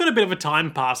I think we've got a bit of a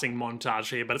time-passing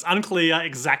montage here, but it's unclear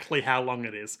exactly how long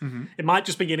it is. It might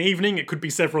just be an evening. It could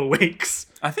be several weeks.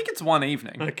 I think it's one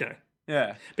evening. Okay.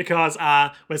 Yeah. Because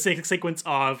we're seeing a sequence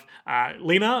of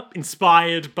Lena,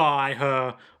 inspired by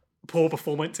her poor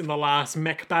performance in the last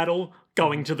mech battle,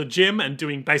 going to the gym and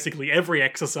doing basically every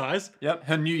exercise. Yep.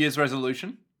 Her New Year's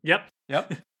resolution. Yep.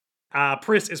 Yep.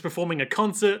 Pris is performing a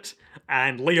concert,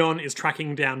 and Leon is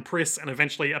tracking down Pris and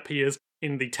eventually appears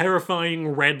in the terrifying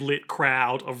red-lit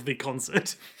crowd of the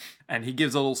concert. And he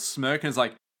gives a little smirk and is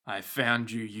like, I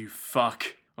found you, you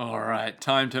fuck. All right,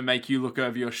 time to make you look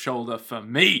over your shoulder for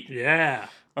me. Yeah.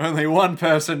 Only one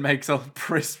person makes a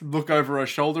Pris look over her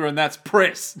shoulder, and that's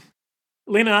Pris.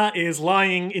 Lena is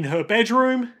lying in her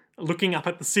bedroom, looking up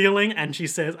at the ceiling, and she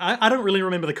says, I don't really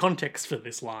remember the context for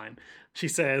this line. She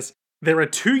says, there are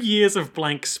 2 years of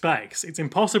blank space. It's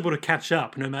impossible to catch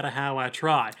up no matter how I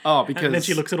try. Oh, And then because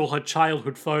she looks at all her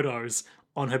childhood photos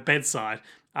on her bedside.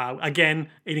 Again,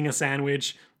 eating a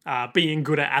sandwich, being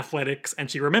good at athletics,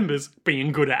 and she remembers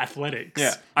being good at athletics.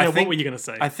 Yeah, Now, what were you going to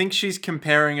say? I think she's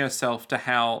comparing herself to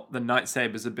how the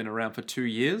Nightsabers have been around for 2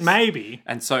 years. Maybe.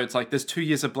 And so it's like, there's 2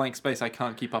 years of blank space I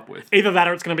can't keep up with. Either that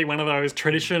or it's going to be one of those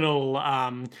traditional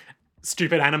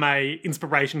stupid anime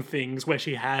inspiration things where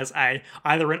she has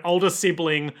either an older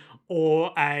sibling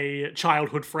or a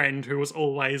childhood friend who was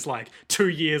always like 2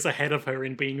 years ahead of her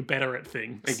in being better at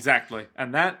things. Exactly.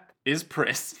 And that is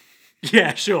Pris.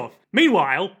 Yeah, sure.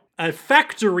 Meanwhile, a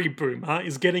factory boomer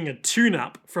is getting a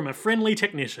tune-up from a friendly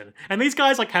technician. And these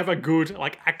guys like have a good,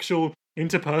 like, actual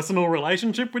interpersonal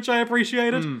relationship, which I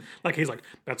appreciated. Like, he's like,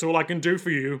 that's all I can do for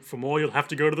you. For more, you'll have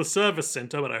to go to the service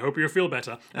center, but I hope you feel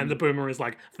better. And the boomer is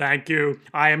like, thank you.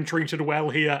 I am treated well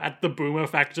here at the boomer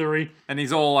factory. And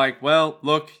he's all like, well,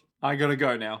 look, I gotta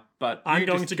go now. But I'm you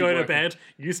going just to keep go to working. bed.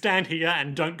 You stand here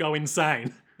and don't go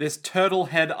insane. This turtle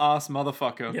head ass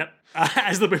motherfucker. Yep.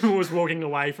 As the boomer was walking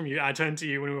away from you, I turned to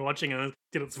you when we were watching and it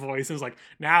did its voice and was like,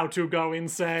 now to go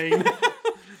insane.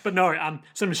 But no,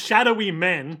 some shadowy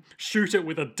men shoot it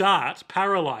with a dart,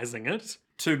 paralyzing it,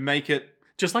 To make it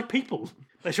just like people.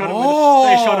 They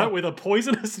shot it with a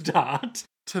poisonous dart,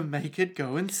 to make it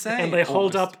go insane. and they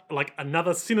hold almost. up like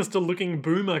another sinister-looking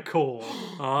boomer core.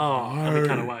 Oh, every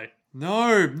kind of way.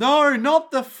 No,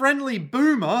 not the friendly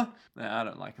boomer. Nah, I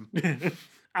don't like him.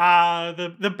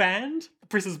 The band,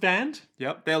 Pris's band.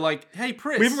 Yep, they're like, hey,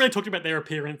 Pris. We haven't really talked about their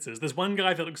appearances. There's one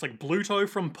guy that looks like Bluto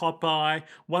from Popeye,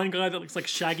 one guy that looks like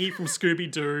Shaggy from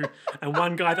Scooby-Doo, and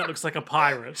one guy that looks like a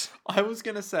pirate. I was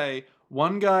gonna say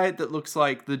one guy that looks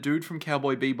like the dude from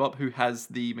Cowboy Bebop who has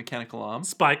the mechanical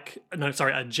arms.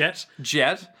 A Jet.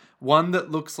 Jet. One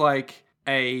that looks like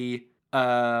a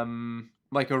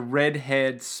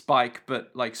red-haired Spike,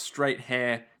 but like straight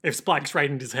hair. If Spike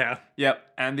straightened his hair. Yep.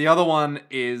 And the other one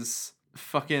is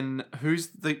fucking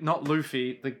not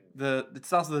Luffy, it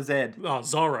starts with a Z. Oh,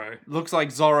 Zorro. Looks like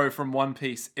Zorro from One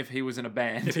Piece if he was in a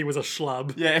band. If he was a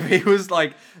schlub. Yeah, if he was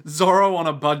like Zorro on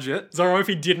a budget. Zorro if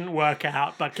he didn't work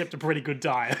out but kept a pretty good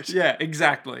diet. Yeah,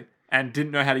 exactly. And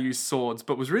didn't know how to use swords,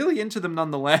 but was really into them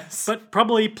nonetheless. But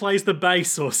probably plays the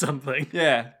bass or something.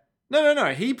 yeah.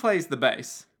 No. He plays the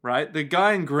bass, right? The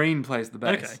guy in green plays the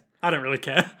bass. Okay. I don't really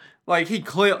care. Like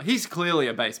he's clearly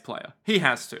a bass player. He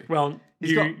has to. Well,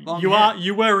 He's got long hair.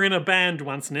 you were in a band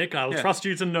once, Nick. I'll trust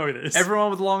you to know this. Everyone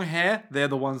with long hair, they're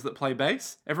the ones that play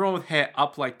bass. Everyone with hair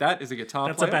up like that is a guitar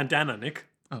That's player. a bandana, Nick.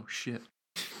 Oh shit.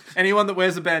 Anyone that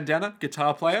wears a bandana,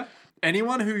 guitar player.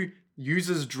 Anyone who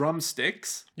uses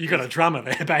drumsticks, You got a drummer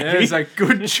there, baby. there's a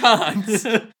good chance.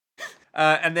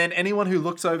 And then anyone who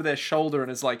looks over their shoulder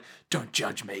and is like, "Don't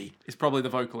judge me," is probably the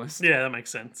vocalist. Yeah, that makes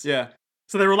sense. Yeah.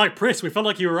 So they were like, Pris, we felt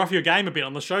like you were off your game a bit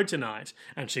on the show tonight.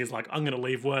 And she's like, I'm going to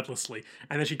leave wordlessly.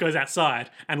 And then she goes outside,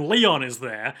 and Leon is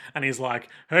there, and he's like,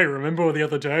 hey, remember the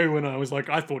other day when I was like,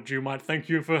 I thought you might thank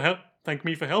me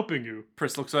for helping you.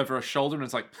 Pris looks over her shoulder and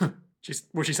is like, huh.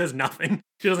 She says nothing.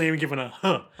 She doesn't even give him a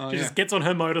huh. She yeah. just gets on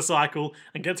her motorcycle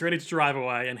and gets ready to drive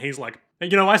away, and he's like,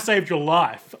 you know, I saved your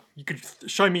life. You could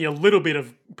show me a little bit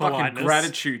of politeness. Fucking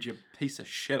gratitude, you piece of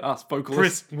shit ass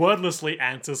vocalist. Pris wordlessly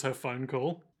answers her phone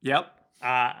call. Yep.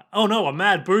 Oh no, a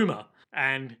mad boomer.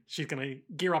 And she's gonna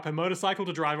gear up her motorcycle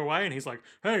to drive away, and he's like,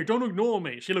 hey, don't ignore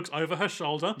me. She looks over her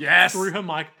shoulder, Yes! through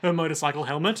her motorcycle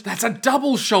helmet, That's a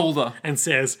double shoulder. and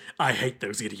says, I hate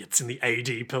those idiots in the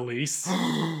AD police.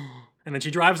 And then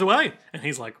she drives away, and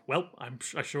he's like, well,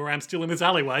 I sure am still in this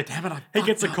alleyway. Damn it, He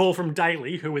gets a call from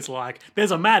Daly, who is like,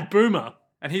 there's a mad boomer.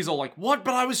 And he's all like, what?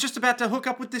 But I was just about to hook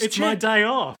up with this It's chick. my day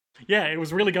off. Yeah, it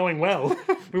was really going well.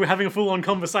 We were having a full-on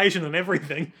conversation and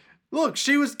everything. Look,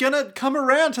 she was gonna come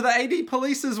around to the AD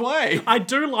police's way. I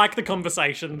do like the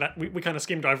conversation that we kind of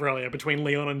skimmed over earlier between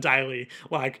Leon and Daly,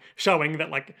 like showing that,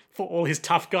 like, for all his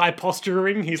tough guy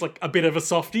posturing, he's like a bit of a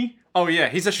softie. Oh yeah,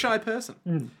 he's a shy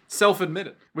person.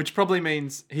 Self-admitted. Which probably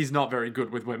means he's not very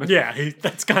good with women. Yeah,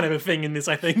 that's kind of a thing in this,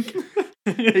 I think.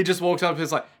 He just walked up and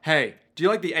was like, hey, do you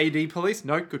like the AD police?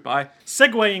 No, goodbye.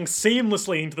 Segueing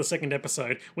seamlessly into the second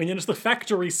episode, we notice the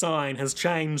factory sign has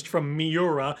changed from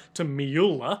Miura to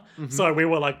Miula. So we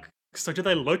were like, so did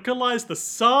they localize the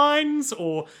signs,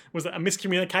 or was it a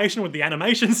miscommunication with the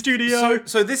animation studio?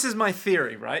 So this is my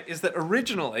theory, right? Is that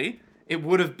originally it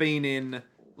would have been in,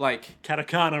 like...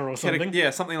 Katakana or something.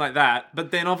 Yeah, something like that. But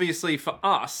then obviously for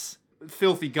us,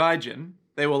 Filthy Gaijin,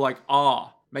 they were like,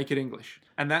 make it English.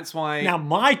 And that's why... Now,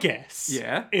 my guess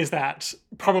Yeah? is that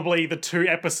probably the two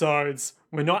episodes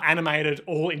were not animated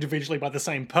all individually by the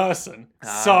same person.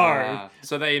 So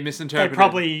they They misinterpreted.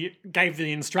 probably gave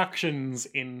the instructions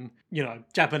in,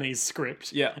 Japanese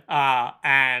script. Yeah.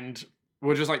 And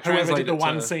We'll just like whoever translate did the it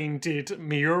one to- scene did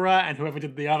Miura, and whoever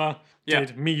did the other did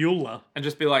Miula. and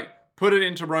just be like, put it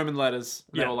into Roman letters.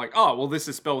 And Yeah. they were like, oh, well, this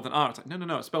is spelled with an R. It's like,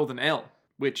 no, it's spelled with an L,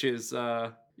 which is,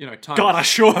 times. God, I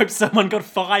sure hope someone got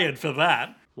fired for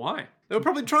that. Why? They were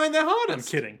probably trying their hardest.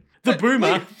 Kidding. The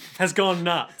boomer has gone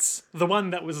nuts. The one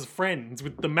that was friends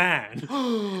with the man.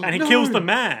 And he kills the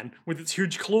man with its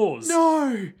huge claws.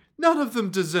 No, none of them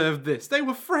deserved this. They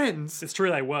were friends. It's true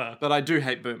they were. But I do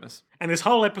hate boomers. And this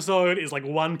whole episode is like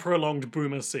one prolonged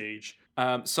boomer siege.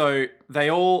 So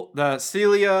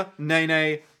Celia,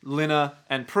 Nene, Lina,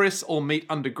 and Pris all meet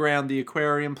underground the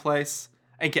aquarium place,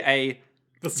 aka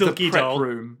The silky the prep doll.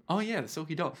 room. Oh yeah, the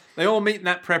silky doll. They all meet in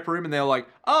that prep room and they're like,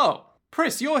 oh,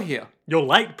 Pris, you're here. You're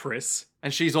late, Pris.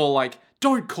 And she's all like,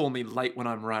 don't call me late when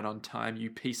I'm right on time, you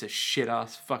piece of shit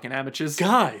ass fucking amateurs.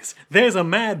 Guys, there's a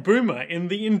mad boomer in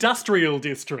the industrial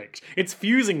district. It's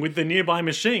fusing with the nearby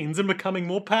machines and becoming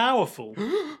more powerful.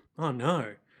 Oh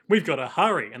no. We've got to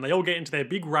hurry. And they all get into their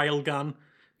big railgun.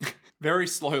 Very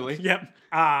slowly. Yep.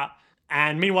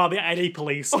 And meanwhile, the AD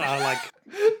police are like...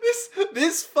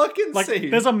 This fucking scene.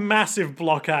 There's a massive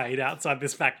blockade outside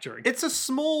this factory. It's a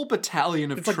small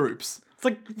battalion of troops.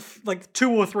 It's like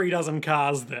 2 or 3 dozen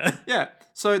cars there. Yeah.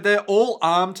 So they're all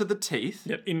armed to the teeth.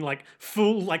 Yep, in like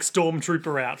full like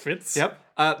stormtrooper outfits. Yep.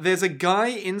 There's a guy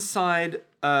inside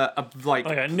a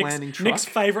planning truck Nick's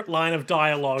favorite line of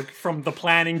dialogue from the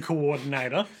planning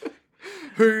coordinator.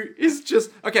 who is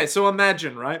just okay. So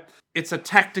imagine, right? It's a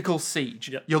tactical siege.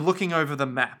 Yep. You're looking over the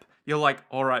map. You're like,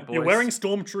 all right, boys. You're wearing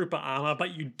stormtrooper armor,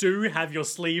 but you do have your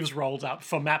sleeves rolled up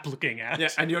for map looking at. Yeah,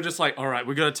 and you're just like, all right,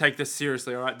 we got to take this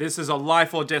seriously. All right, this is a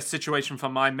life or death situation for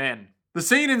my men. The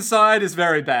scene inside is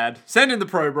very bad. Send in the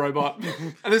probe robot,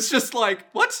 and it's just like,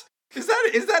 what? Is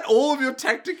that all of your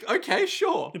tactic? Okay,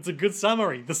 sure. It's a good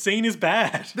summary. The scene is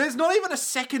bad. There's not even a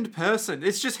second person.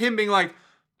 It's just him being like,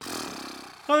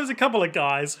 Oh, there's a couple of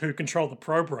guys who control the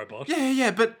probe robot.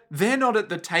 yeah, but they're not at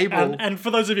the table. And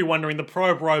for those of you wondering, the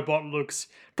probe robot looks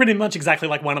pretty much exactly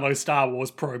like one of those Star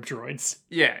Wars probe droids.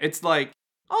 Yeah, it's like,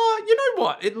 oh, you know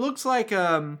what? It looks like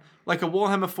a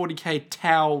Warhammer 40k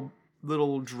Tau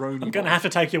little drone. I'm gonna have to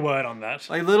take your word on that.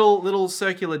 Like little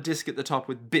circular disc at the top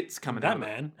with bits coming out That of it.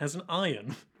 man has an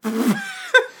iron.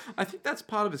 I think that's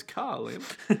part of his car, Liam.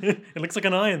 It looks like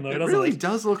an iron though, It doesn't really it?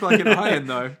 does look like an iron,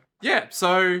 though. Yeah,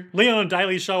 so Leon and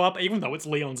Daly show up, even though it's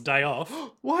Leon's day off.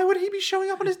 why would he be showing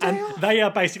up on his day And off? they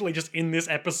are basically just in this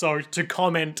episode to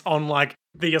comment on, like,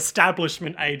 the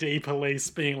establishment AD police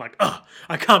being like, oh,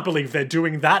 I can't believe they're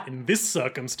doing that in this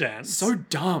circumstance. So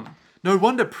dumb. No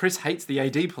wonder Pris hates the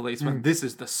AD police when this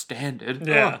is the standard.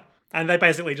 Yeah. And they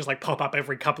basically just like pop up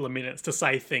every couple of minutes to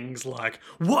say things like,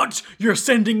 "What? You're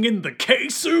sending in the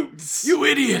K-suits? You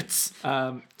idiots!"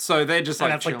 So they're just And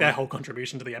like that's like chilling. their whole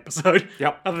contribution to the episode.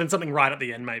 Yep. Other than something right at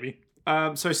the end, maybe.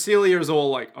 So Celia is all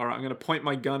like, "All right, I'm going to point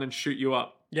my gun and shoot you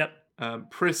up." Yep.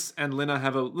 Pris and Lina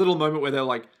have a little moment where they're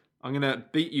like, "I'm going to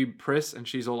beat you, Pris," and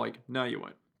she's all like, "No, you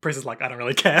won't." Pris is like, I don't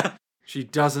really care. She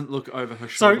doesn't look over her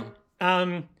shoulder.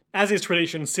 So, as is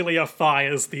tradition, Celia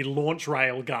fires the launch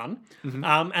rail gun. And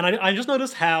I just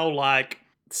noticed how, like,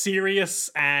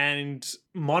 serious and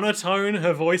monotone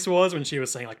her voice was when she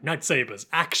was saying, like, lightsabers,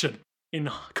 action. In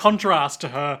contrast to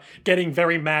her getting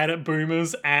very mad at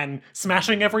boomers and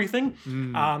smashing everything,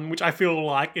 which I feel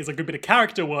like is a good bit of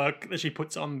character work that she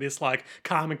puts on this, like,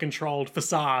 calm and controlled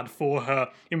facade for her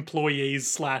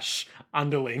employees /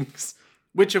 underlings.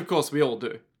 Which, of course, we all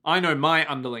do. I know my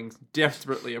underlings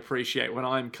desperately appreciate when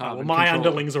I'm calm Well, and my controlled.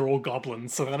 underlings are all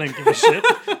goblins, so I don't give a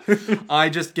shit. I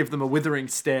just give them a withering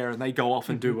stare and they go off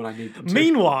and do what I need them to.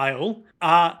 Meanwhile,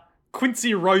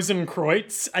 Quincy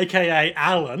Rosenkreutz, aka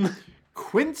Alan.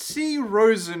 Quincy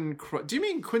Rosenkreutz. Do you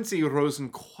mean Quincy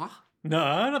Rosenkreutz? No,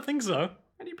 I don't think so.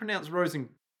 How do you pronounce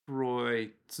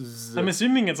Rosenkreutz? I'm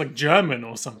assuming it's like German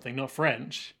or something, not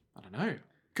French. I don't know.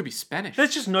 Could be Spanish.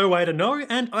 There's just no way to know,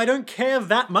 and I don't care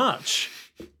that much.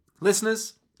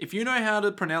 Listeners, if you know how to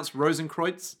pronounce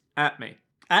Rosenkreutz, at me.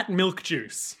 At Milk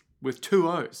Juice. With 2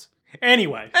 O's.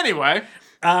 Anyway, Anyway,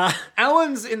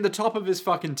 Alan's in the top of his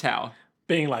fucking tower.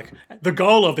 being like, the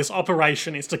goal of this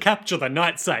operation is to capture the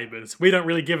lightsabers. We don't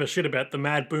really give a shit about the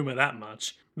Mad Boomer that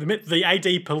much. The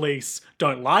AD police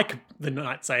don't like the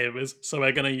lightsabers, so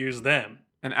we're gonna use them.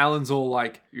 And Alan's all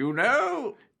like, you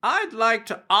know, I'd like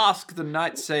to ask the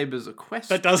lightsabers a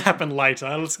question. That does happen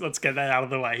later. Let's get that out of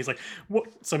the way. He's like,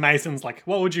 what? So Mason's like,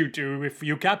 what would you do if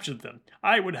you captured them?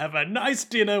 I would have a nice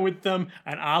dinner with them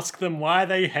and ask them why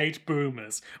they hate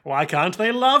boomers. Why can't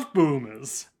they love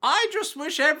boomers? I just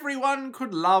wish everyone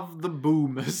could love the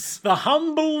boomers. The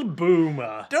humble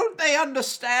boomer. Don't they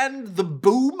understand the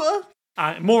boomer?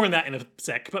 More on that in a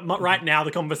sec, but right now the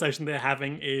conversation they're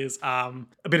having is a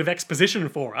bit of exposition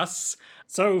for us.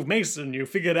 So, Mason, you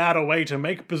figured out a way to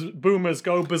make boomers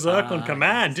go berserk on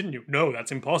command, didn't you? No,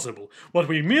 that's impossible. What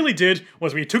we merely did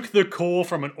was we took the core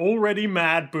from an already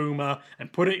mad boomer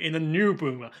and put it in a new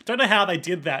boomer. Don't know how they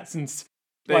did that since,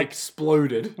 They like,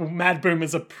 exploded. mad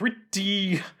boomers are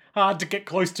pretty hard to get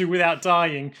close to without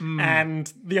dying,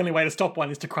 and the only way to stop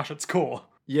one is to crush its core.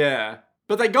 Yeah.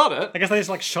 But they got it. I guess they just,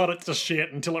 like, shot it to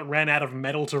shit until it ran out of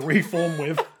metal to reform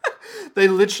with. They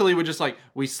literally were just like,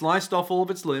 we sliced off all of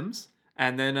its limbs,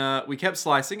 and then we kept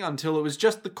slicing until it was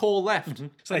just the core left.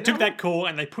 So they took that core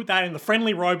and they put that in the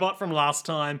friendly robot from last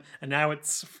time, and now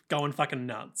it's going fucking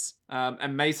nuts.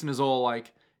 And Mason is all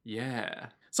like, yeah,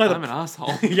 So I'm an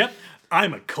asshole. Yep,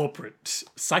 I'm a corporate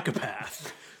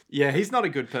psychopath. Yeah, he's not a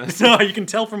good person. No, you can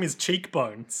tell from his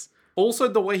cheekbones. Also,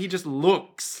 the way he just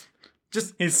looks.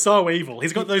 He's so evil.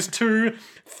 He's got those 2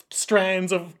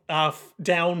 strands of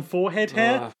down forehead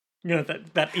hair. You know,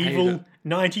 that evil it.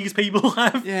 90s people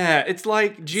have. Yeah, it's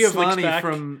like Giovanni back.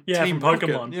 from Yeah, Team from Rocket.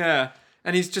 Pokemon. Yeah,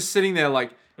 and he's just sitting there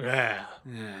like, Yeah.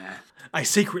 I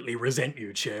secretly resent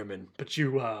you, Chairman, but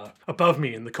you are above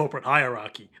me in the corporate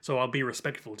hierarchy, so I'll be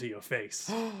respectful to your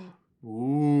face.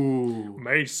 ooh.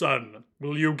 Mason,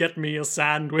 will you get me a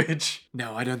sandwich?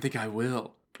 No, I don't think I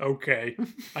will. Okay.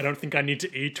 I don't think I need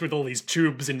to eat with all these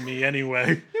tubes in me anyway.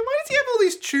 Yeah, why does he have all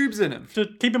these tubes in him? To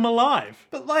keep him alive.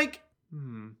 But like,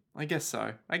 I guess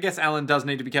so. I guess Alan does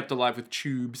need to be kept alive with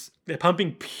tubes. They're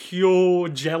pumping pure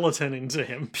gelatin into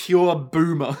him. Pure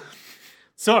boomer.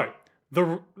 So,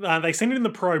 they send it in the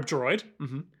probe droid.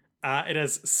 It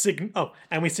has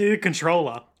and we see the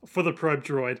controller for the probe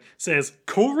droid says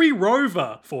Corey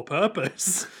Rover for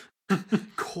purpose.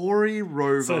 Corey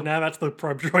Rover. So now that's the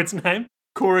probe droid's name.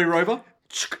 Corey Rover?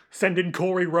 Send in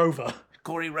Corey Rover.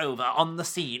 Corey Rover on the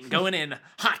scene, going in.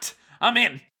 Hot. I'm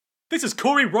in. This is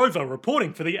Corey Rover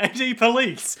reporting for the AD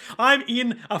Police. I'm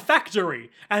in a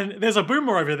factory, and there's a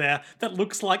boomer over there that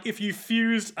looks like if you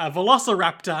fused a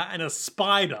velociraptor and a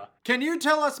spider. Can you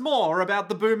tell us more about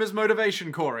the boomer's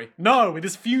motivation, Corey? No, it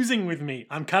is fusing with me.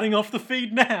 I'm cutting off the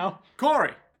feed now.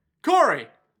 Corey! Corey!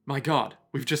 My God,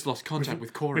 we've just lost contact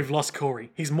with Corey. We've lost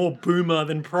Corey. He's more boomer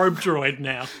than probe droid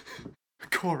now.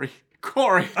 Corey.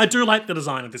 I do like the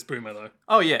design of this boomer, though.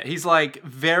 Oh yeah, he's like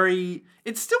very...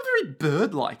 It's still very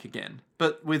bird-like again,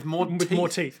 but with more teeth. With more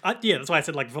teeth. Yeah, that's why I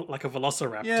said like a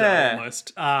velociraptor Yeah.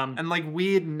 almost. And like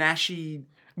weird gnashy...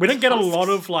 We don't get a lot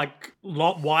of like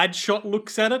wide shot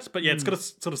looks at it, but yeah, it's got a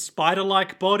sort of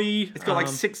spider-like body. It's got like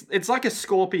 6... It's like a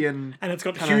scorpion. And it's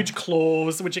got huge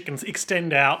claws, which it can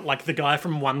extend out like the guy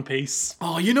from One Piece.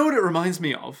 Oh, you know what it reminds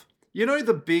me of? You know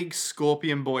the big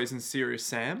scorpion boys in Serious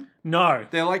Sam? No.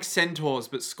 They're like centaurs,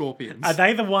 but scorpions. Are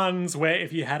they the ones where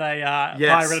if you had a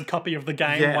Yes. pirated copy of the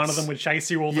game, Yes. one of them would chase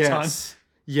you all the time?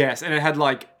 Yes, and it had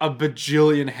like a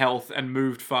bajillion health and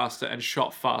moved faster and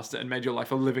shot faster and made your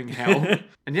life a living hell.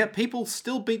 And yet people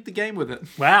still beat the game with it.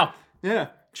 Wow. Yeah,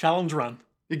 Challenge run.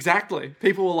 exactly.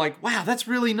 People were like, wow, that's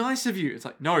really nice of you. It's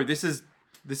like, no, this is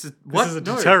what? This is a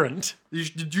No. deterrent. You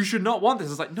should not want this.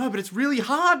 It's like, no, but it's really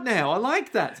hard now. I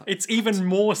like that. It's like, It's even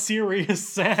more serious,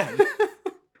 Sam.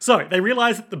 So, they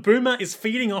realise that the boomer is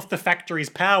feeding off the factory's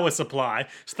power supply,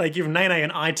 so they give Nene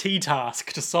an IT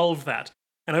task to solve that.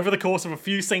 And over the course of a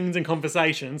few scenes and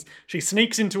conversations, she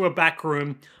sneaks into a back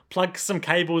room, plugs some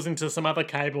cables into some other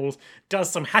cables, does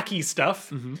some hacky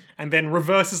stuff, and then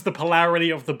reverses the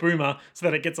polarity of the boomer so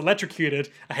that it gets electrocuted,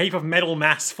 a heap of metal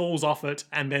mass falls off it,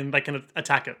 and then they can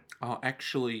attack it. oh,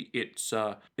 actually, it's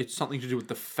something to do with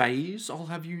the phase. I'll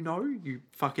have you know, you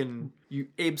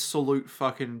absolute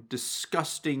fucking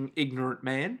disgusting ignorant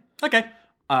man. Okay.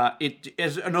 It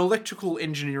as an electrical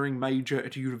engineering major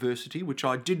at a university, which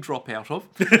I did drop out of,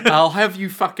 I'll have you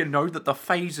fucking know that the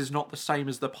phase is not the same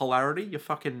as the polarity. You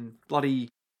fucking bloody.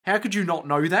 How could you not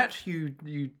know that? You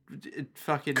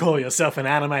fucking. Call yourself an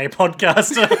anime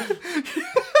podcaster.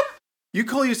 You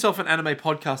call yourself an anime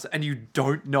podcaster and you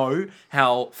don't know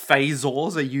how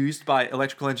phasors are used by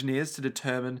electrical engineers to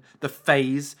determine the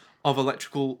phase of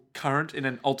electrical current in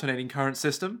an alternating current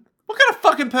system? What kind of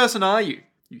fucking person are you?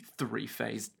 You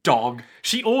three-phase dog.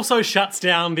 She also shuts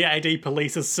down the AD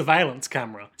police's surveillance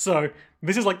camera. So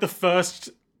this is like the first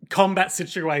combat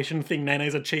situation thing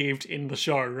Nene's achieved in the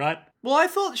show, right? Well, I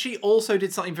thought she also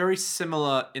did something very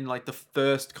similar in like the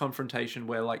first confrontation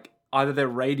where like either their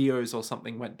radios or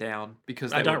something went down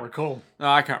because I don't recall. Oh,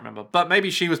 I can't remember. But maybe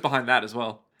she was behind that as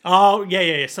well. Oh,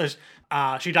 yeah. So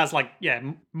she does like,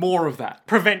 More of that.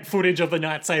 prevent footage of the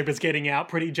Night Sabers getting out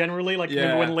pretty generally. Like,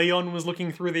 remember when Leon was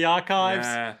looking through the archives?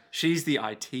 Yeah. She's the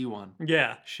IT one.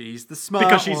 Yeah. She's the smart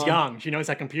Because she's one. young. She knows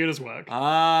how computers work.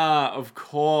 Ah, of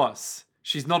course.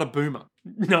 She's not a boomer.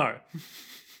 No.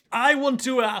 I want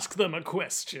to ask them a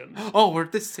question. Oh, we're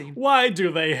at this scene. Why do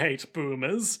they hate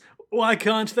boomers? Why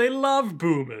can't they love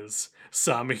boomers?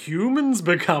 Some humans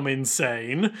become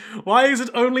insane. Why is it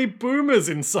only boomers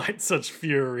incite such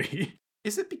fury?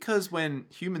 Is it because when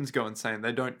humans go insane,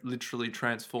 they don't literally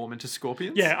transform into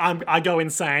scorpions? Yeah, I go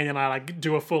insane and I like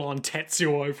do a full-on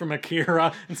Tetsuo from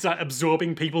Akira and start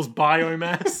absorbing people's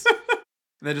biomass. And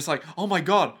they're just like, oh my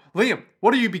god, Liam,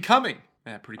 what are you becoming?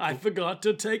 Yeah, pretty cool. I forgot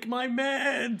to take my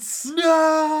meds.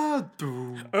 No!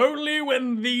 Only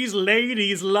when these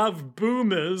ladies love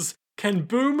boomers can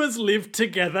boomers live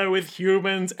together with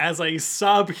humans as a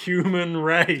subhuman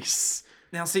race.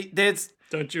 Now, see, there's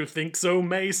Don't you think so,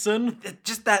 Mason?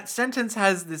 just that sentence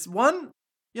has this one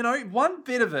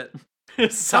bit of it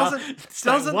It's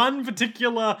doesn't- one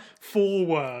particular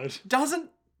foreword. doesn't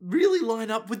really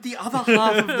line up with the other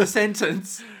half of the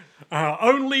sentence.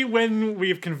 Only when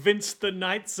we've convinced the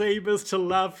Night Sabers to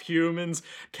love humans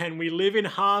can we live in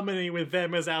harmony with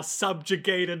them as our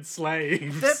subjugated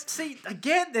slaves. See,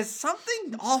 again, there's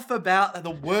something off about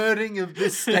the wording of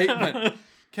this statement.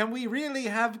 Can we really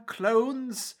have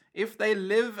clones if they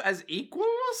live as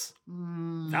equals?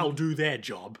 They'll do their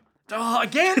job. Oh,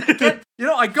 again,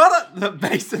 the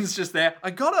Mason's just there.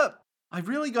 I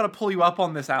really gotta pull you up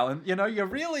on this, Alan.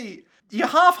 You're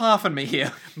half-halfing me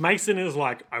here. Mason is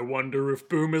like, I wonder if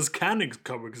boomers can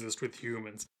coexist with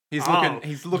humans. He's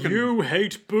looking. You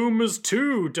hate boomers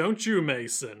too, don't you,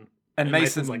 Mason? And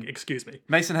Mason's like, excuse me.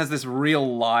 Mason has this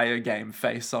real liar game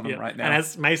face on him right now. And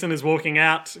as Mason is walking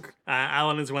out,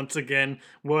 Alan is once again,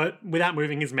 without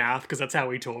moving his mouth, because that's how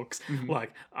he talks,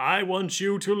 like, I want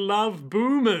you to love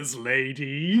boomers,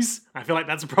 ladies. I feel like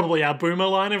that's probably our boomer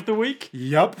line of the week.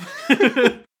 Yup.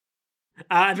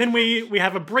 And then we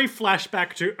have a brief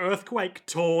flashback to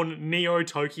earthquake-torn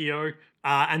Neo-Tokyo,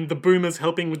 and the boomers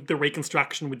helping with the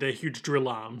reconstruction with their huge drill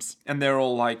arms. And they're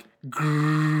all like,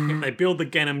 They build the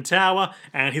Genom Tower,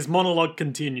 and his monologue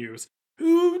continues.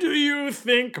 Who do you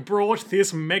think brought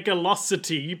this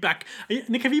megalocity back?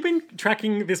 Nick, have you been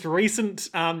tracking this recent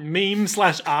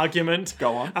meme/argument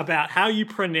Go on. about how you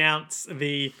pronounce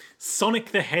the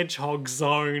Sonic the Hedgehog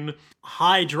zone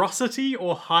Hydrocity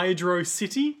or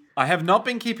Hydrocity? I have not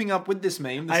been keeping up with this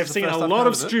meme. I have seen a lot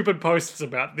of stupid posts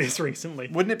about this recently.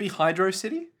 Wouldn't it be Hydro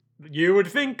City? You would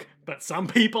think, but some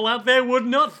people out there would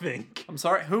not think. I'm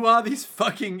sorry, who are these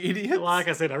fucking idiots? Like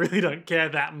I said, I really don't care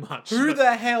that much. Who but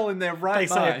the hell in their right They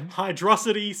say mind?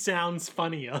 hydrocity sounds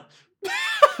funnier.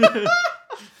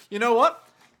 You know what?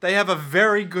 They have a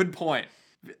very good point.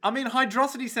 I mean,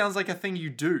 hydrocity sounds like a thing you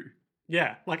do.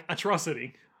 Yeah, like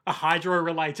atrocity. a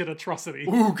Hydro-related atrocity.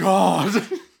 Oh God!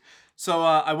 So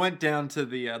I went down to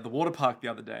the water park the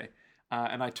other day,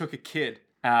 and I took a kid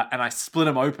and I split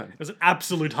him open. It was an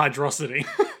absolute hydrosity.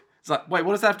 It's like, wait,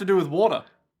 what does that have to do with water?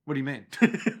 What do you mean?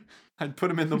 I'd put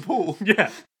him in the pool. Yeah.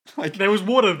 Like, There was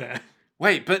water there.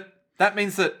 wait, but that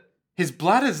means that his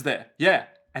bladder's there. Yeah,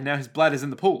 and now his bladder's in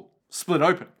the pool, split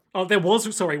open. Oh, there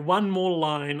was, sorry, one more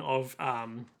line of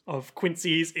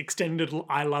Quincy's extended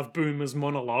I Love Boomers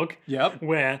monologue. Yep.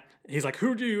 Where he's like,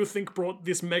 who do you think brought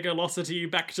this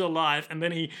megalocity back to life? And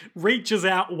then he reaches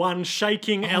out one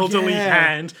shaking elderly yeah.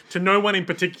 hand to no one in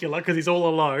particular because he's all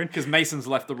alone. Because Mason's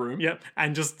left the room. Yep.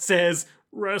 And just says,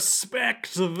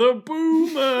 respect the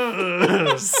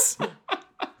boomers.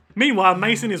 Meanwhile,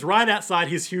 Mason is right outside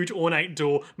his huge ornate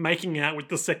door making out with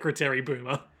the secretary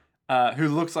boomer. Who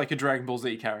looks like a Dragon Ball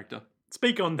Z character.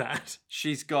 Speak on that.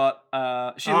 She's got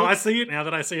I see it now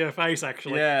that I see her face,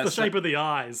 actually. Yeah, the so- shape of the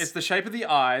eyes. it's the shape of the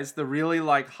eyes, the really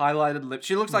like highlighted lips.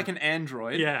 She looks like an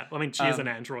android. Yeah, I mean, she is an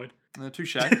android.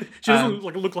 Touche. She doesn't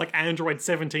look like Android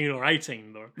 17 or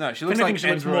 18, though. No, she If looks anything, like she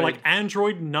looks more Android- like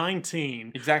Android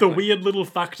 19. Exactly. The weird little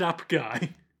fucked up guy.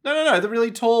 No, the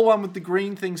really tall one with the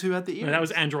green things who had the ears. No, that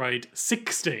was Android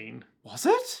 16. Was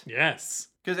it? Yes.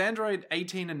 Because Android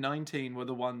 18 and 19 were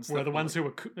the ones Were that the ones who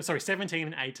were, 17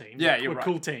 and 18. Yeah, were you're right.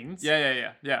 cool teens.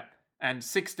 Yeah. And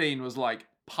 16 was like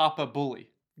Papa Bully.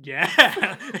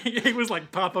 Yeah. He was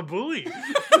like Papa Bully.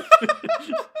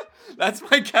 That's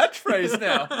my catchphrase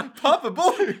now. Papa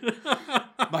Bully.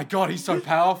 My God, he's so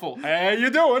powerful. How you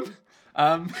doing?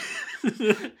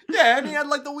 Yeah, and he had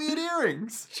like the weird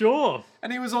earrings. Sure.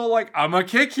 And he was all like, I'm gonna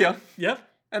kick you. Yep.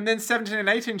 And then 17 and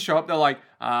 18 show up, they're like,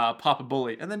 Papa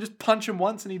Bully. And then just punch him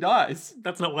once and he dies.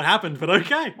 That's not what happened, but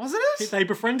okay. Wasn't it? They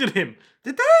befriended him.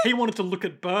 Did they? He wanted to look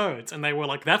at birds, and they were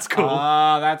like, that's cool.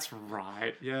 That's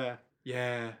right.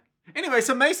 Yeah. Anyway,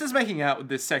 so Mason's making out with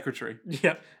this secretary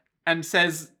Yep. and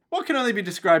says what can only be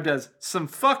described as some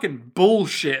fucking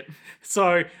bullshit.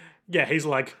 So, yeah, he's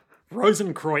like,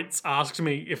 Rosenkreutz asked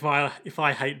me if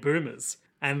I hate boomers.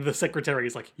 And the secretary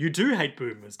is like, you do hate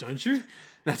boomers, don't you?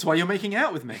 That's why you're making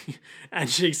out with me. And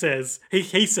she says,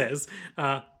 he says,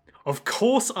 of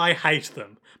course I hate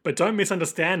them, but don't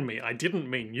misunderstand me. I didn't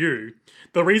mean you.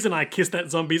 The reason I kissed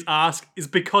that zombie's ass is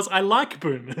because I like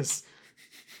boomers.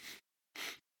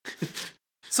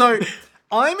 So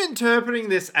I'm interpreting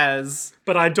this as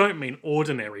But I don't mean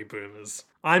ordinary boomers.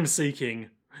 I'm seeking,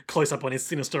 close up on his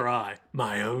sinister eye,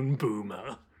 my own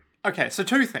boomer. okay, so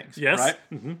two things. Yes? Right?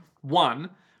 Mm-hmm. One,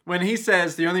 when he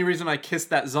says the only reason I kissed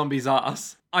that zombie's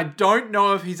ass, I don't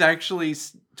know if he's actually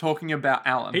talking about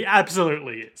Alan. He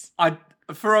absolutely is.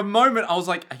 For a moment, I was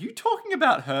like, are you talking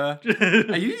about her?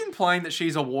 Are you implying that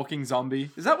she's a walking zombie?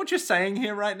 Is that what you're saying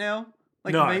here right now?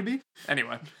 Like, No. maybe?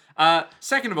 Anyway.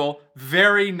 Second of all,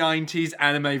 very 90s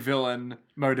anime villain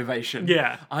motivation.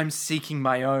 Yeah. I'm seeking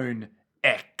my own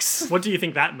X. What do you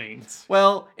think that means?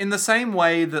 Well, in the same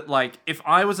way that, like, if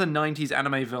I was a 90s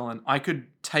anime villain, I could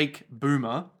take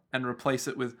Boomer and replace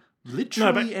it with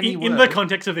literally No, but any in word. the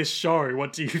context of this show,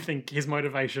 what do you think his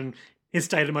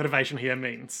stated motivation here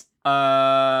means?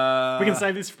 We can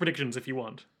save this for predictions if you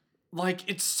want. Like,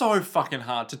 it's so fucking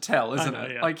hard to tell, isn't know,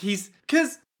 it? yeah. Like,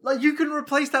 because, like, you can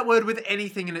replace that word with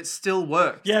anything and it still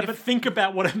works. Yeah, but think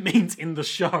about what it means in the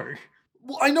show.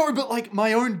 Well, I know, but, like,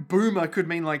 my own boomer could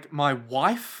mean, like, my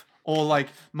wife or, like,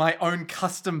 my own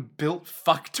custom-built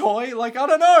fuck toy. Like, I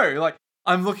don't know. Like,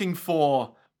 I'm looking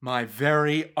for my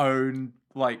very own,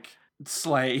 like,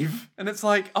 slave. And it's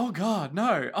like, oh, God,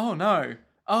 no. Oh, no.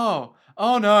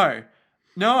 Oh no.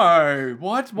 No.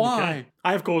 What? Why? Okay.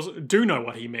 I, of course, do know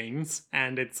what he means,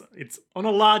 and it's on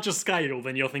a larger scale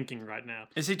than you're thinking right now.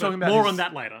 Is he But talking about more his- on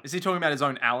that later? Is he talking about his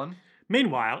own Alan?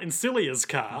 Meanwhile, in Celia's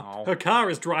car, Oh. her car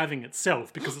is driving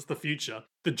itself because it's the future.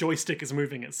 The joystick is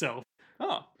moving itself.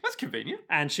 Oh, that's convenient.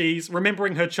 And she's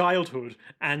remembering her childhood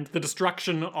and the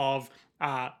destruction of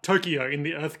Tokyo in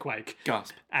the earthquake.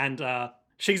 Gasp. And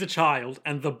she's a child,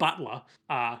 and the butler,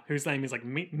 whose name is like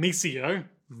Misio,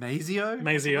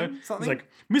 Mazio? he's Something? like,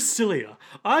 Miss Celia,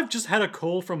 I've just had a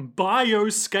call from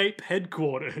Bioscape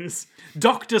headquarters.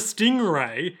 Dr.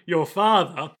 Stingray, your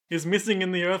father, is missing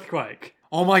in the earthquake.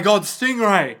 Oh my God,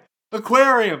 Stingray!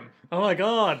 Aquarium! Oh my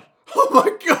god, Oh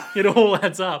my God! it all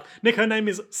adds up. Nick, her name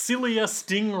is Celia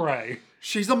Stingray.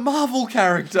 She's a Marvel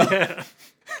character. Yeah,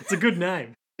 it's a good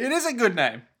name. It is a good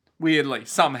name. Weirdly,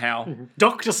 somehow.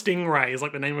 Dr. Stingray is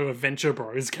like the name of a Venture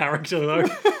Bros character, though.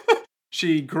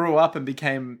 She grew up and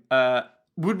became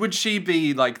would she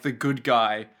be like the good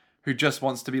guy who just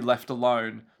wants to be left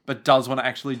alone but does want to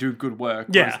actually do good work?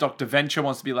 Yeah. Whereas Dr. Venture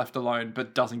wants to be left alone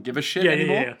but doesn't give a shit Yeah,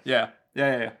 anymore?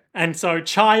 Yeah. And so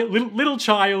little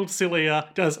child Cilia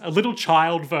does a little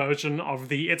child version of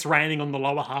the "it's raining on the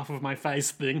lower half of my face"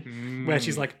 thing, where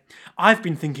she's like, "I've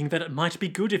been thinking that it might be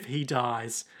good if he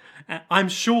dies. I'm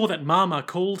sure that Mama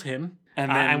called him."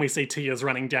 And we see tears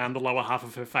running down the lower half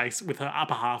of her face with her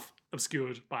upper half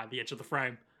obscured by the edge of the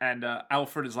frame. And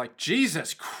Alfred is like,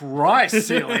 Jesus Christ,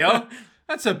 Celia,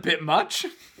 that's a bit much.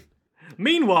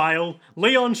 Meanwhile,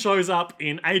 Leon shows up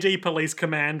in AD Police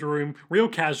Command Room, real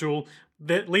casual.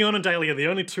 Leon and Daly are the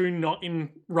only two not in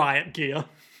riot gear.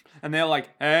 And they're like,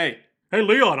 hey,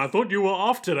 Leon, I thought you were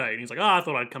off today. And he's like, I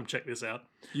thought I'd come check this out.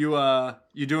 you're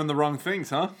doing the wrong things,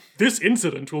 huh? This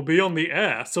incident will be on the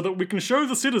air so that we can show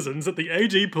the citizens that the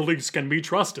AD Police can be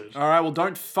trusted. All right, well,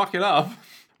 don't fuck it up.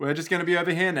 We're just going to be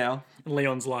over here now. And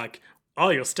Leon's like, oh,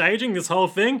 you're staging this whole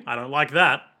thing? I don't like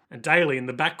that. And Daly in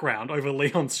the background, over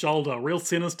Leon's shoulder, real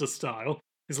sinister style,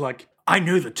 is like, I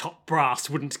knew the top brass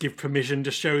wouldn't give permission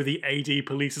to show the AD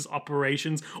Police's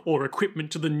operations or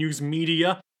equipment to the news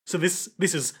media. So this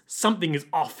is, something is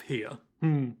off here.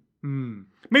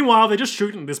 Meanwhile, they're just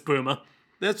shooting this boomer.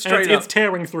 That's And straight up. it's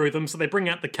tearing through them, so they bring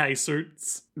out the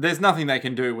K-suits. There's nothing they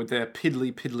can do with their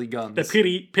piddly guns. The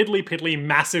piddly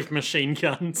massive machine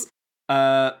guns.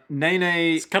 Nene...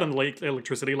 It's cutting the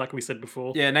electricity, like we said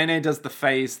before. Yeah, Nene does the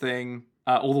phase thing.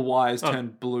 All the wires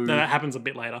turn blue. That happens a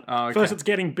bit later. Oh, okay. First, it's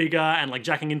getting bigger and like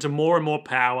jacking into more and more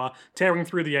power, tearing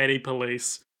through the AD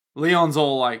Police. Leon's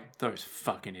all like, those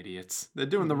fucking idiots. They're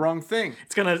doing the wrong thing.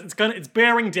 It's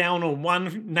bearing down on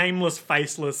one nameless,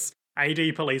 faceless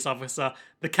AD police officer.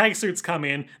 The K-suits come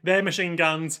in. Their machine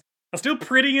guns are still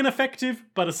pretty ineffective,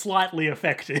 but are slightly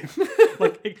effective.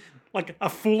 like a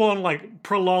full-on, like,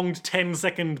 prolonged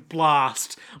 10-second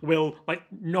blast will, like,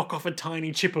 knock off a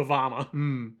tiny chip of armor.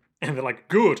 And they're like,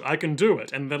 good, I can do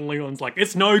it. And then Leon's like,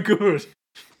 it's no good.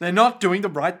 They're not doing the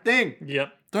right thing.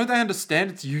 Yep. Don't they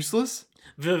understand it's useless?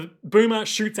 The boomer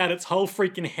shoots at its whole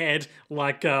freaking head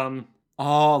like,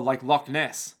 Oh, like Loch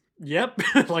Ness. Yep,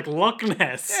 like Loch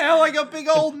Ness. Yeah, like a big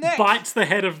old neck. Bites the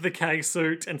head of the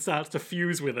K-suit and starts to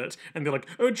fuse with it. And they're like,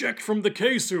 eject from the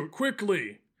K-suit,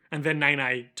 quickly. And then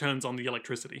Nene turns on the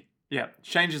electricity. Yeah,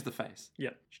 changes the face.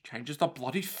 Yep. Changes the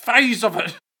bloody phase of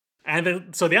it. And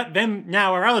then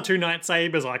now our other two Night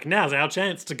Sabers are like, now's our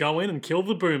chance to go in and kill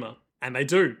the boomer. And they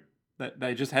do.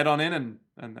 They just head on in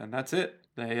and that's it.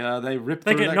 They rip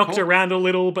They through get that knocked core. around a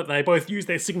little, but they both use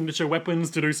their signature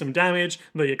weapons to do some damage.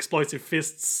 The explosive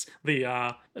fists,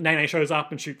 Nene shows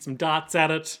up and shoots some darts at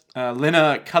it.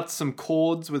 Lena cuts some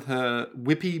cords with her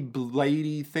whippy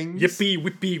bladey things. Yippee,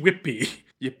 whippy, whippy.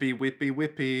 Yippee whippy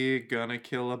whippy, gonna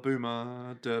kill a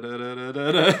boomer. Da da da da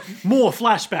da da. More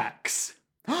flashbacks.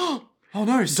 Oh no,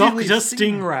 Dr.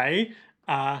 Stingray.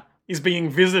 Stingray is being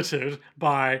visited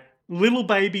by little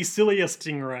baby Cilia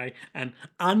Stingray and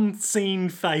unseen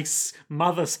face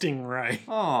Mother Stingray.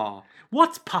 Oh,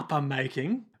 What's Papa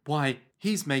making? why,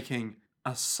 he's making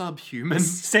a subhuman.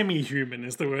 Semi-human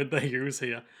is the word they use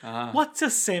here. What's a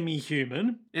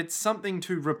semi-human? It's something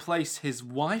to replace his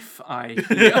wife, I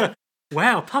hear.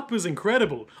 Wow, Papa's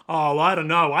incredible. Oh, I don't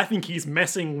know. I think he's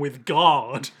messing with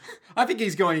God. I think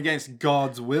he's going against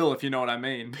God's will, if you know what I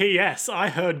mean. P.S. I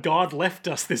heard God left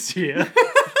us this year.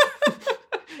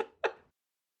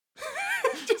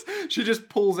 She just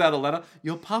pulls out a letter.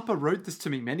 Your papa wrote this to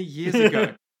me many years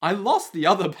ago. I lost the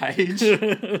other page.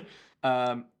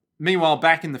 Meanwhile,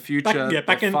 back in the future,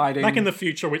 back fighting. in the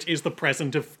future, which is the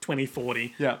present of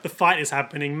 2040. Yeah. The fight is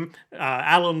happening.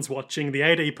 Alan's watching. The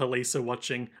AD police are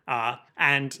watching.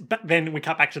 Then we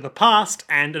cut back to the past,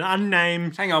 and an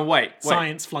unnamed Hang on, wait.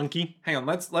 science flunky. Hang on,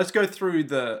 let's go through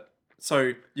the...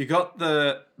 So, you got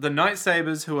the Night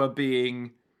Sabers who are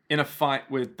being in a fight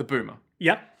with the Boomer.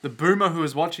 Yep. The Boomer who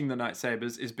is watching the Night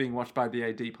Sabers is being watched by the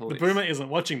AD police. The Boomer isn't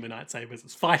watching the Night Sabers,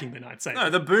 it's fighting the Night Sabers. No,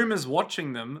 the Boomer's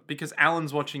watching them because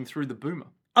Alan's watching through the Boomer.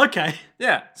 Okay.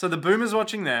 Yeah, so the Boomer's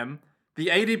watching them. The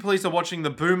AD police are watching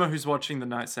the Boomer who's watching the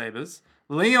Night Sabers.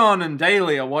 Leon and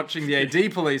Daly are watching the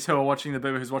AD police who are watching the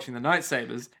Boomer who's watching the Night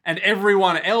Sabers. And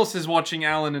everyone else is watching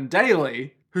Alan and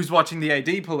Daly who's watching the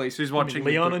AD police who's watching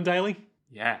Leon the and Daly?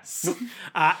 Yes.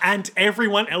 And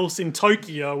everyone else in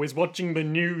Tokyo is watching the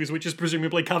news, which is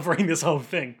presumably covering this whole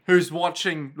thing. Who's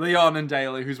watching Leon and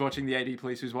Daly, who's watching the AD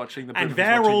police, who's watching the Boomer, And who's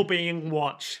they're watching all being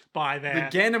watched by the their...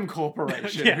 Ganem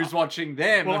Corporation, Yeah. who's watching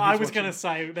them. Well, and I who's was going to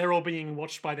watching- say they're all being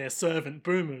watched by their servant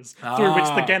boomers, through which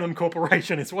the Ganem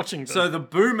Corporation is watching them. So the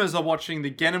Boomers are watching the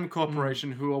Ganem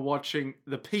Corporation, who are watching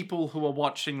the people who are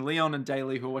watching Leon and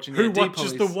Daly, who are watching the who AD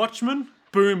watches police. the Watchmen?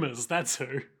 Boomers, that's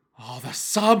who. Oh, the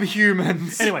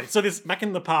subhumans. Anyway, so back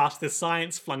in the past, this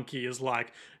science flunky is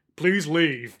like, please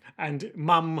leave. And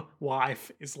mum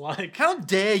wife is like, How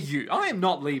dare you? I am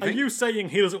not leaving. are you saying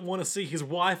he doesn't want to see his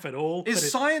wife at all?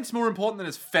 Is science more important than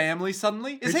his family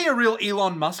suddenly? Is he a real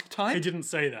Elon Musk He type? didn't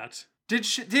say that.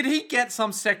 Did he get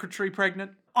some secretary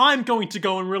pregnant? I'm going to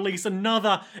go and release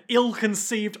another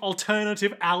ill-conceived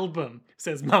alternative album,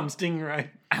 says Mum Stingray.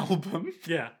 Album?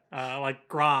 Yeah, like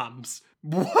Grimes.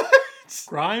 What?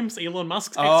 Grimes, Elon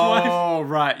Musk's ex-wife. Oh,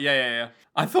 right. Yeah.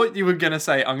 I thought you were going to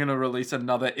say, I'm going to release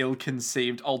another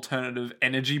ill-conceived alternative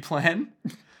energy plan.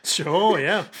 Sure,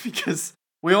 yeah. Because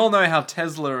we all know how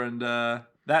Tesla and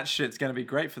that shit's going to be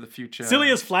great for the future.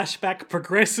 Celia's flashback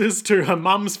progresses to her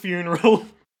mum's funeral,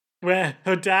 where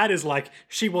her dad is like,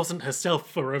 she wasn't herself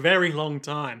for a very long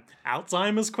time.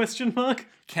 Alzheimer's, question mark?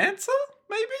 Cancer?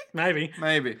 Maybe.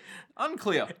 Maybe.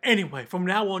 Unclear. Anyway, from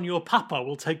now on, your papa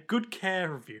will take good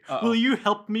care of you. Will you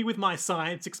help me with my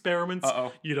science experiments?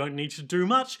 You don't need to do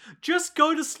much. Just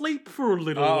go to sleep for a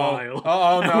little while.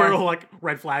 Oh, and no. we're all like,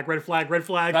 red flag, red flag, red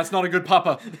flag. That's not a good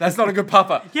papa. That's not a good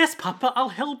papa. Yes, papa, I'll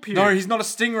help you. No, he's not a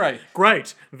stingray.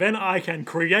 Great. Then I can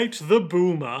create the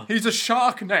boomer. He's a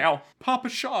shark now. Papa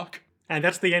Shark. And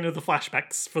that's the end of the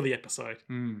flashbacks for the episode.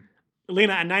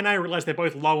 Lena and Nene realize they're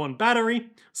both low on battery,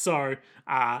 so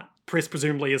Pris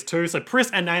presumably is too. So Pris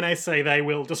and Nene say they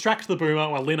will distract the boomer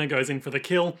while Lena goes in for the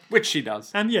kill. Which she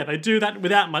does. And yeah, they do that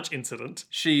without much incident.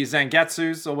 She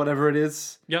Zangatsu's or whatever it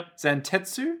is. Yep.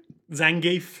 Zantetsu?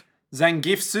 Zangief.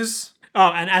 Zangifsus? Oh,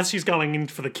 and as she's going in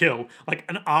for the kill, like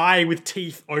an eye with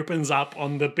teeth opens up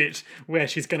on the bit where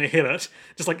she's going to hit it,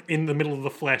 just like in the middle of the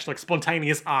flesh, like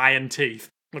spontaneous eye and teeth.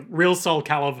 Like real Soul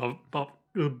Calibur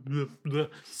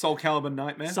Soul Calibur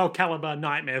Nightmare? Soul Calibur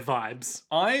nightmare vibes.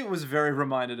 I was very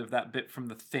reminded of that bit from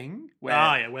The Thing,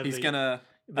 where, where he's the- gonna...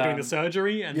 They're doing the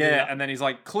surgery and and then he's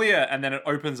like, clear, and then it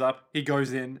opens up, he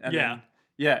goes in, and Yeah. then...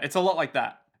 Yeah, it's a lot like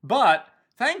that. But,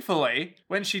 thankfully,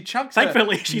 when she chucks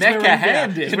thankfully her she's mecha wearing,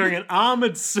 hand she's in, wearing an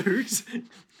armored suit.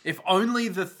 if only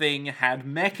The Thing had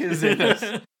mechas in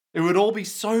it, it would all be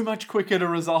so much quicker to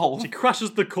resolve. She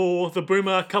crushes the core, the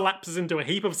boomer collapses into a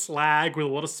heap of slag with a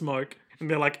lot of smoke. And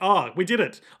they're like, oh, we did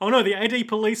it. Oh no, the AD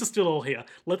police are still all here.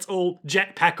 Let's all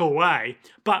jetpack away.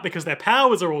 But because their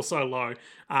powers are all so low,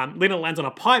 Lena lands on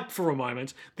a pipe for a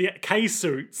moment. The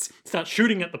K-suits start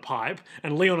shooting at the pipe.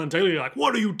 And Leon and Delia are like,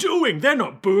 what are you doing? They're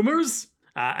not boomers.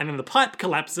 And then the pipe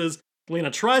collapses.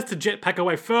 Lena tries to jetpack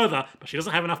away further, but she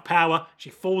doesn't have enough power. She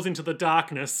falls into the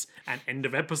darkness. And end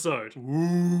of episode.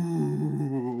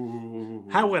 Ooh.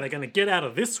 How are they going to get out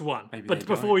of this one? But they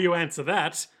before you answer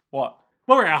that, What?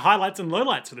 what were our highlights and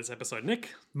lowlights for this episode, Nick?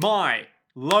 My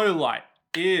low light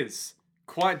is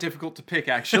quite difficult to pick,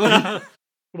 actually.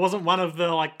 Wasn't one of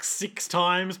the, 6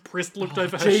 times Pris looked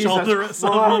over her Jesus shoulder at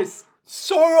someone? Christ.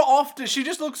 So often. She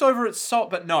just looks over at Salt,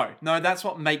 but no, that's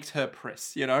what makes her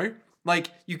Pris, you know? Like,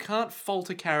 you can't fault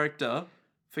a character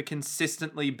for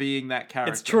consistently being that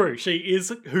character. It's true. She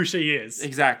is who she is.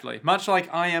 Exactly. Much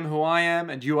like I am who I am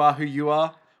and you are who you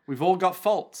are, we've all got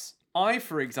faults. I,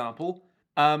 for example,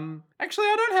 actually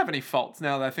I don't have any faults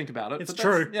now that I think about it. It's but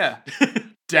that's- true. Yeah.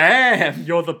 Damn.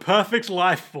 You're the perfect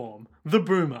life form. The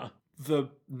boomer.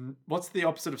 What's the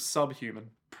opposite of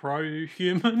subhuman?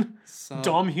 Pro-human?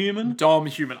 Dom-human? Dom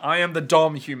human. I am the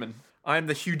Dom human. I am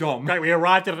the Hugh Dom. Great, we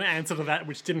arrived at an answer to that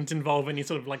which didn't involve any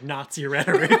sort of Nazi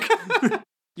rhetoric.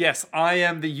 Yes, I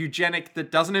am the eugenic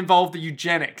that doesn't involve the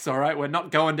eugenics, alright? We're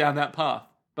not going down that path.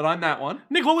 But I'm that one.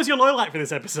 Nick, what was your low light for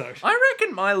this episode? I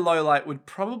reckon my low light would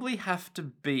probably have to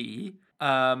be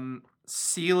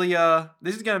Celia.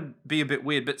 This is going to be a bit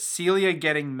weird, but Celia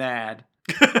getting mad.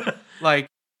 Like,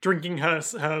 Drinking her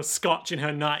scotch in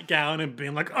her nightgown and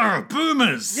being like, oh,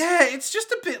 boomers! yeah, it's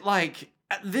just a bit like,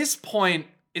 at this point,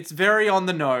 it's very on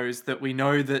the nose that we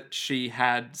know that she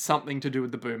had something to do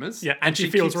with the boomers. Yeah, and she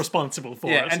feels keeps- responsible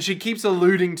for Yeah, it. and she keeps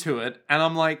alluding to it, and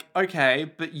I'm like,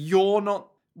 okay, but you're not.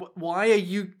 Why are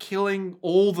you killing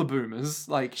all the boomers?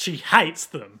 Like, She hates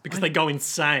them because they go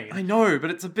insane. I know,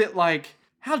 but it's a bit like,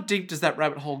 how deep does that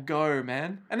rabbit hole go,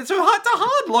 man? And it's a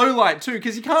hard low light too,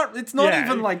 because you can't. It's not Yeah.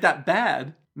 even like that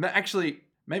bad. Actually,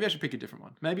 maybe I should pick a different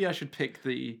one. Maybe I should pick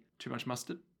the too much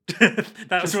mustard.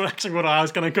 That was actually what I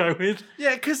was going to go with.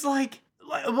 Yeah, because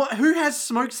who has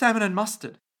smoked salmon and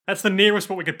mustard? That's the nearest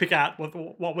what we could pick out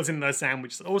what was in those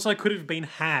sandwiches. Also could have been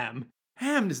ham.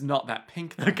 Ham is not that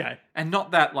pink, though. Okay. And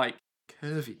not that,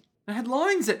 curvy. It had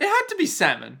lines. It had to be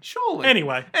salmon, surely.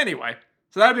 Anyway.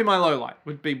 So that'd be my low light.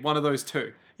 Would be one of those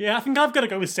two. Yeah, I think I've got to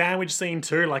go with sandwich scene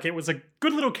too. It was a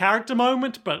good little character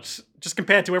moment, but just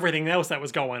compared to everything else that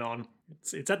was going on,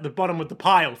 it's at the bottom of the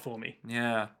pile for me.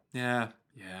 Yeah. Yeah.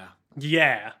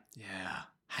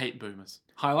 Hate boomers.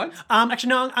 Highlights? Actually,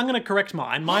 no, I'm going to correct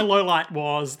mine. My low light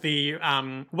was the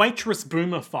waitress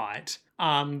boomer fight.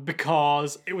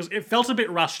 Because it felt a bit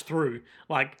rushed through,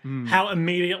 like how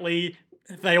immediately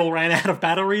they all ran out of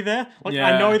battery there. Like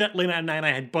I Yeah. know that Lina and Nene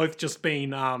had both just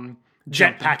been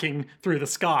jetpacking through the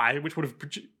sky, which would have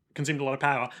consumed a lot of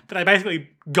power. But they basically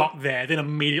got there, then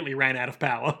immediately ran out of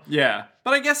power. Yeah.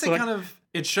 But I guess like-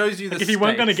 it shows you the If you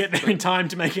weren't going to stakes, get there in time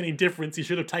to make any difference, you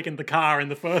should have taken the car in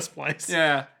the first place.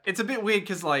 Yeah, it's a bit weird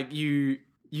because like you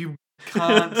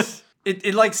can't.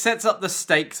 It like sets up the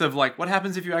stakes of like what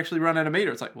happens if you actually run out of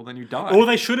meter. It's like, well, then you die. Or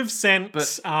they should have sent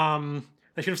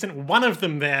one of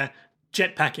them there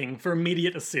jetpacking for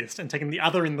immediate assist and taken the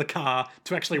other in the car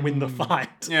to actually win the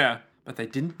fight. Yeah, but they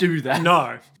didn't do that.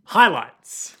 No.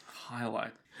 Highlights.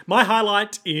 Highlight. My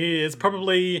highlight is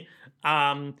probably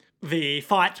the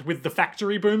fight with the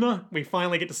factory boomer. We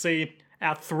finally get to see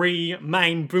our 3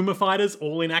 main boomer fighters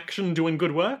all in action doing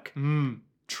good work.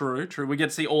 True. We get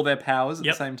to see all their powers at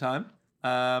Yep. the same time.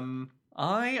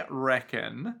 I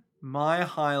reckon my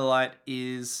highlight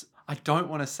is I don't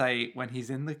want to say when he's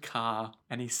in the car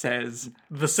and he says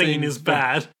The scene is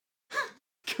bad.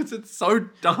 because it's so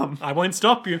dumb. I won't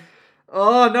stop you.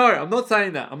 Oh no, I'm not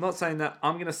saying that. I'm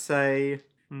gonna say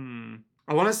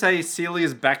I want to say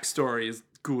Celia's backstory is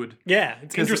good. Yeah,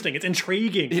 it's interesting. It's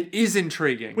intriguing. It is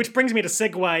intriguing. Which brings me to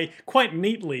segue quite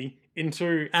neatly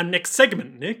into our next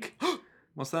segment, Nick.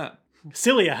 What's that?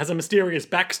 Celia has a mysterious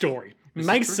backstory.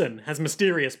 Mason has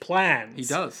mysterious plans. He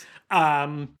does.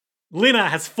 Lina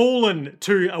has fallen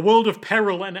to a world of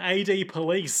peril and AD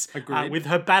police Agreed. with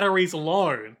her batteries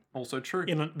low Also true.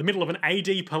 in the middle of an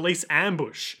AD police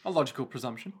ambush. A logical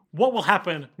presumption. What will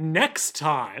happen next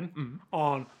time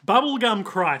on Bubblegum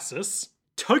Crisis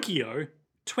Tokyo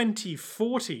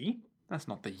 2040? That's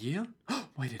not the year.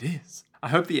 Wait, it is. I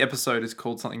hope the episode is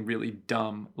called something really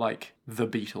dumb, like The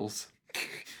Beatles.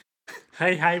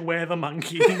 Hey, hey, we're the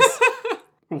monkeys.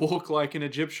 Walk like an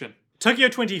Egyptian. Tokyo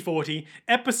 2040,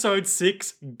 Episode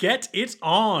 6, Get It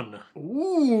On.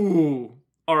 Ooh.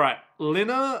 All right,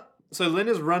 Lina. So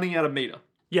Lina's running out of meter.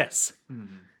 Yes.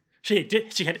 She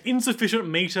had insufficient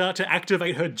meter to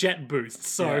activate her jet boost,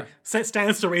 so Yeah. that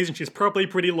stands to reason she's probably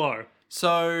pretty low.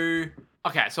 So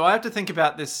okay, so I have to think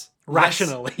about this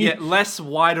Rationally. less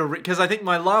wider because I think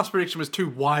my last prediction was too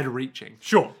wide-reaching.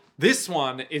 Sure. This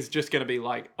one is just going to be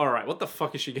like, all right, what the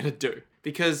fuck is she going to do?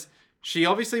 Because she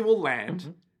obviously will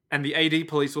land, and the AD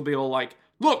police will be all like,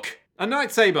 look, a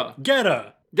lightsaber. Get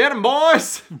her. Get 'em,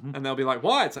 boys! And they'll be like,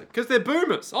 why? It's like, because they're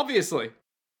boomers, obviously.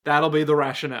 That'll be the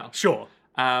rationale. Sure.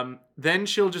 Then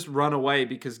she'll just run away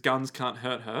because guns can't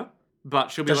hurt her.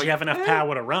 But she'll be Does like, she have enough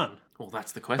power to run? well,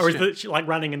 that's the Or is question. it she like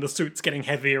running and the suit's getting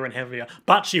heavier and heavier?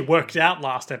 But she worked out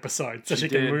last episode, so she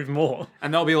can did. move more.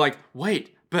 And they'll be like,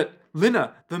 wait, but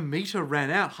Lina, the meter ran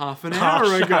out half an hour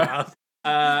Shut ago.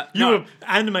 up. You No, were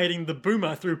animating the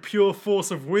boomer through pure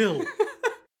force of will.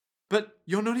 but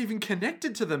you're not even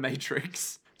connected to the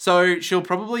Matrix. So she'll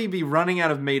probably be running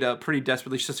out of meter pretty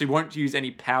desperately, so she won't use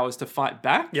any powers to fight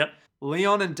back. Yep.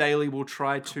 Leon and Daly will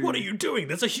try to... What are you doing?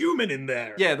 There's a human in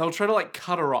there. Yeah, they'll try to like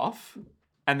cut her off.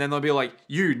 And then they'll be like,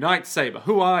 you, Night Saber,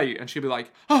 who are you? And she'll be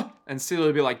like, oh. And Celia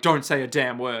will be like, don't say a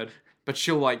damn word. But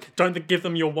she'll like, Don't give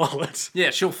them your wallet.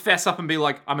 yeah, she'll fess up and be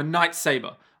like, I'm a Night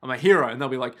Saber. I'm a hero. And they'll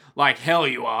be like hell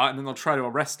you are. And then they'll try to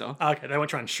arrest her. Okay, they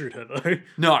won't try and shoot her though.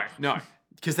 No.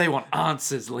 Because they want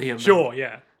answers, Liam. Sure,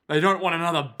 yeah. They don't want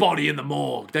another body in the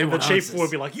morgue. They The want chief answers. will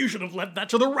be like, you should have left that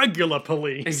to the regular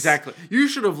police. Exactly. You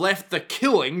should have left the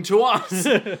killing to us.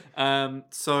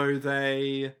 So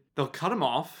they'll cut him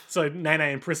off. So Nene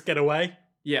and Pris get away.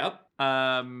 Yep.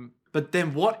 But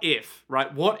then what if,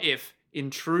 right? What if, in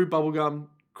true Bubblegum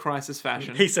Crisis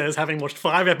fashion, He says, having watched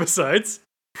 5 episodes.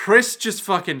 Pris just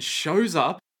fucking shows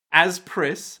up as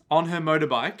Pris on her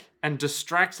motorbike and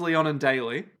distracts Leon and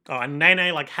Daly. Oh, and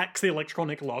Nene like hacks the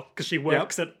electronic lock because she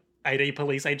works at AD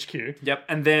Police HQ. Yep.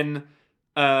 And then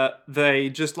they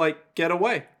just like get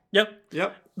away. Yep.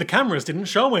 The cameras didn't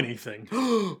show anything.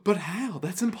 But how?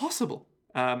 That's impossible.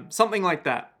 Something like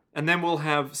that. And then we'll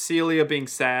have Celia being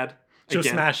sad. She'll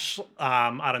again. smash,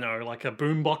 I don't know, like a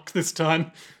boombox this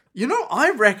time. You know,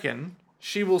 I reckon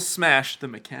she will smash the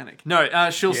mechanic. No,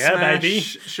 she'll Yeah, smash. baby.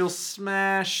 She'll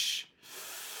smash.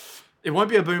 It won't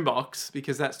be a boombox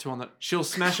because that's too on the. She'll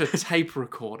smash a tape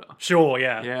recorder. Sure,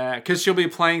 yeah. Yeah, because she'll be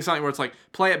playing something where it's like,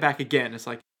 play it back again. It's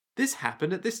like, this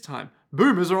happened at this time.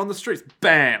 Boomers are on the streets.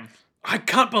 Bam. I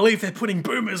can't believe they're putting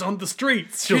boomers on the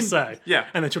streets, she'll say. Yeah.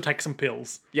 And then she'll take some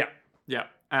pills. Yeah.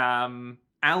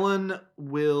 Alan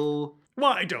will.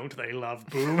 Why don't they love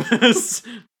boomers?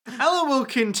 Alan will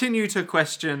continue to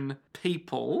question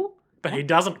people But he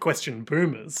doesn't question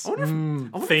boomers.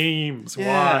 Themes,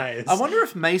 wise. I wonder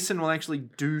if Mason will actually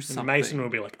do something. Mason will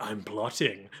be like, I'm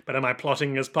plotting. But am I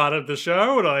plotting as part of the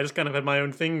show, or do I just kind of have my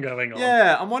own thing going on?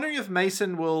 Yeah, I'm wondering if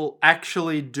Mason will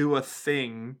actually do a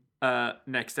thing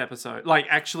next episode. Like,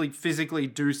 actually physically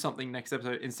do something next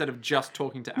episode instead of just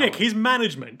talking to Alan. Nick, he's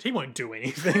management. He won't do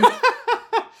anything.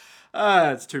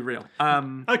 It's too real.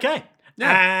 Okay.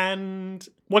 Yeah. And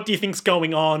what do you think's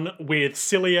going on with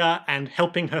Celia and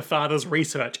helping her father's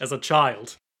research as a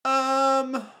child?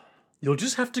 You'll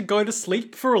just have to go to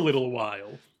sleep for a little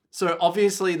while. So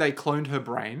obviously they cloned her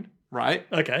brain, right?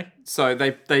 Okay. So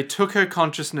they took her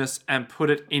consciousness and put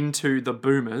it into the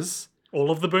boomers. All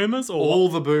of the boomers? Or All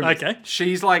the boomers. Okay.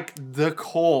 She's like the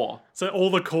core. So all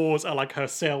the cores are like her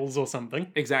cells or something.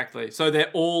 Exactly. So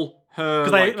they're all her.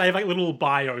 Because they have like little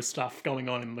bio stuff going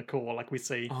on in the core, like we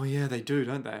see. Oh yeah, they do,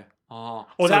 don't they? Oh.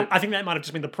 Or So- I think that might have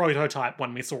just been the prototype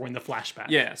one we saw in the flashback.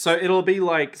 Yeah, so it'll be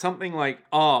like something like,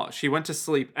 oh, she went to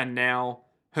sleep and now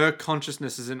her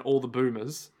consciousness is in all the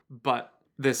boomers, but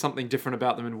there's something different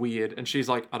about them and weird. And she's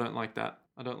like, I don't like that.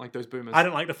 I don't like those boomers. I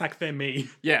don't like the fact they're me.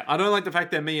 Yeah, I don't like the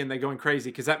fact they're me and they're going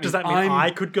crazy because that means Does that mean I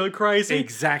could go crazy?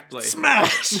 Exactly.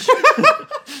 Smash!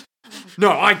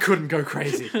 No, I couldn't go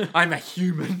crazy. I'm a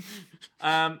human.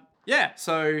 Yeah,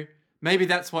 so maybe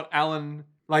that's what Alan,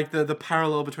 like the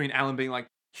parallel between Alan being like,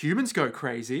 humans go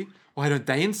crazy. Why don't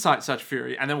they incite such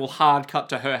fury? And then we'll hard cut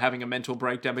to her having a mental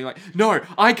breakdown, being like, no,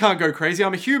 I can't go crazy.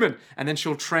 I'm a human. And then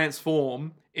she'll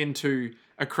transform into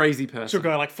a crazy person. She'll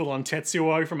go like full on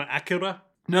Tetsuo from Akira.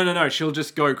 No. She'll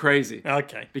just go crazy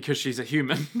Okay. because she's a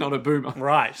human, not a boomer.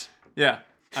 Right. Yeah.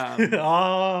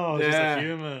 Oh, just Yeah. a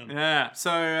human. Yeah.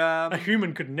 So, A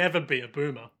human could never be a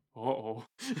boomer. uh-oh.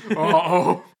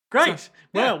 Uh-oh. Great.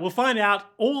 Well, we'll find out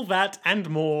all that and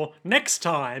more next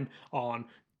time on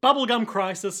Bubblegum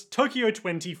Crisis Tokyo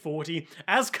 2040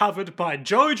 as covered by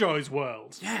JoJo's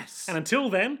World. Yes. And until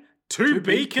then, to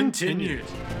be continued.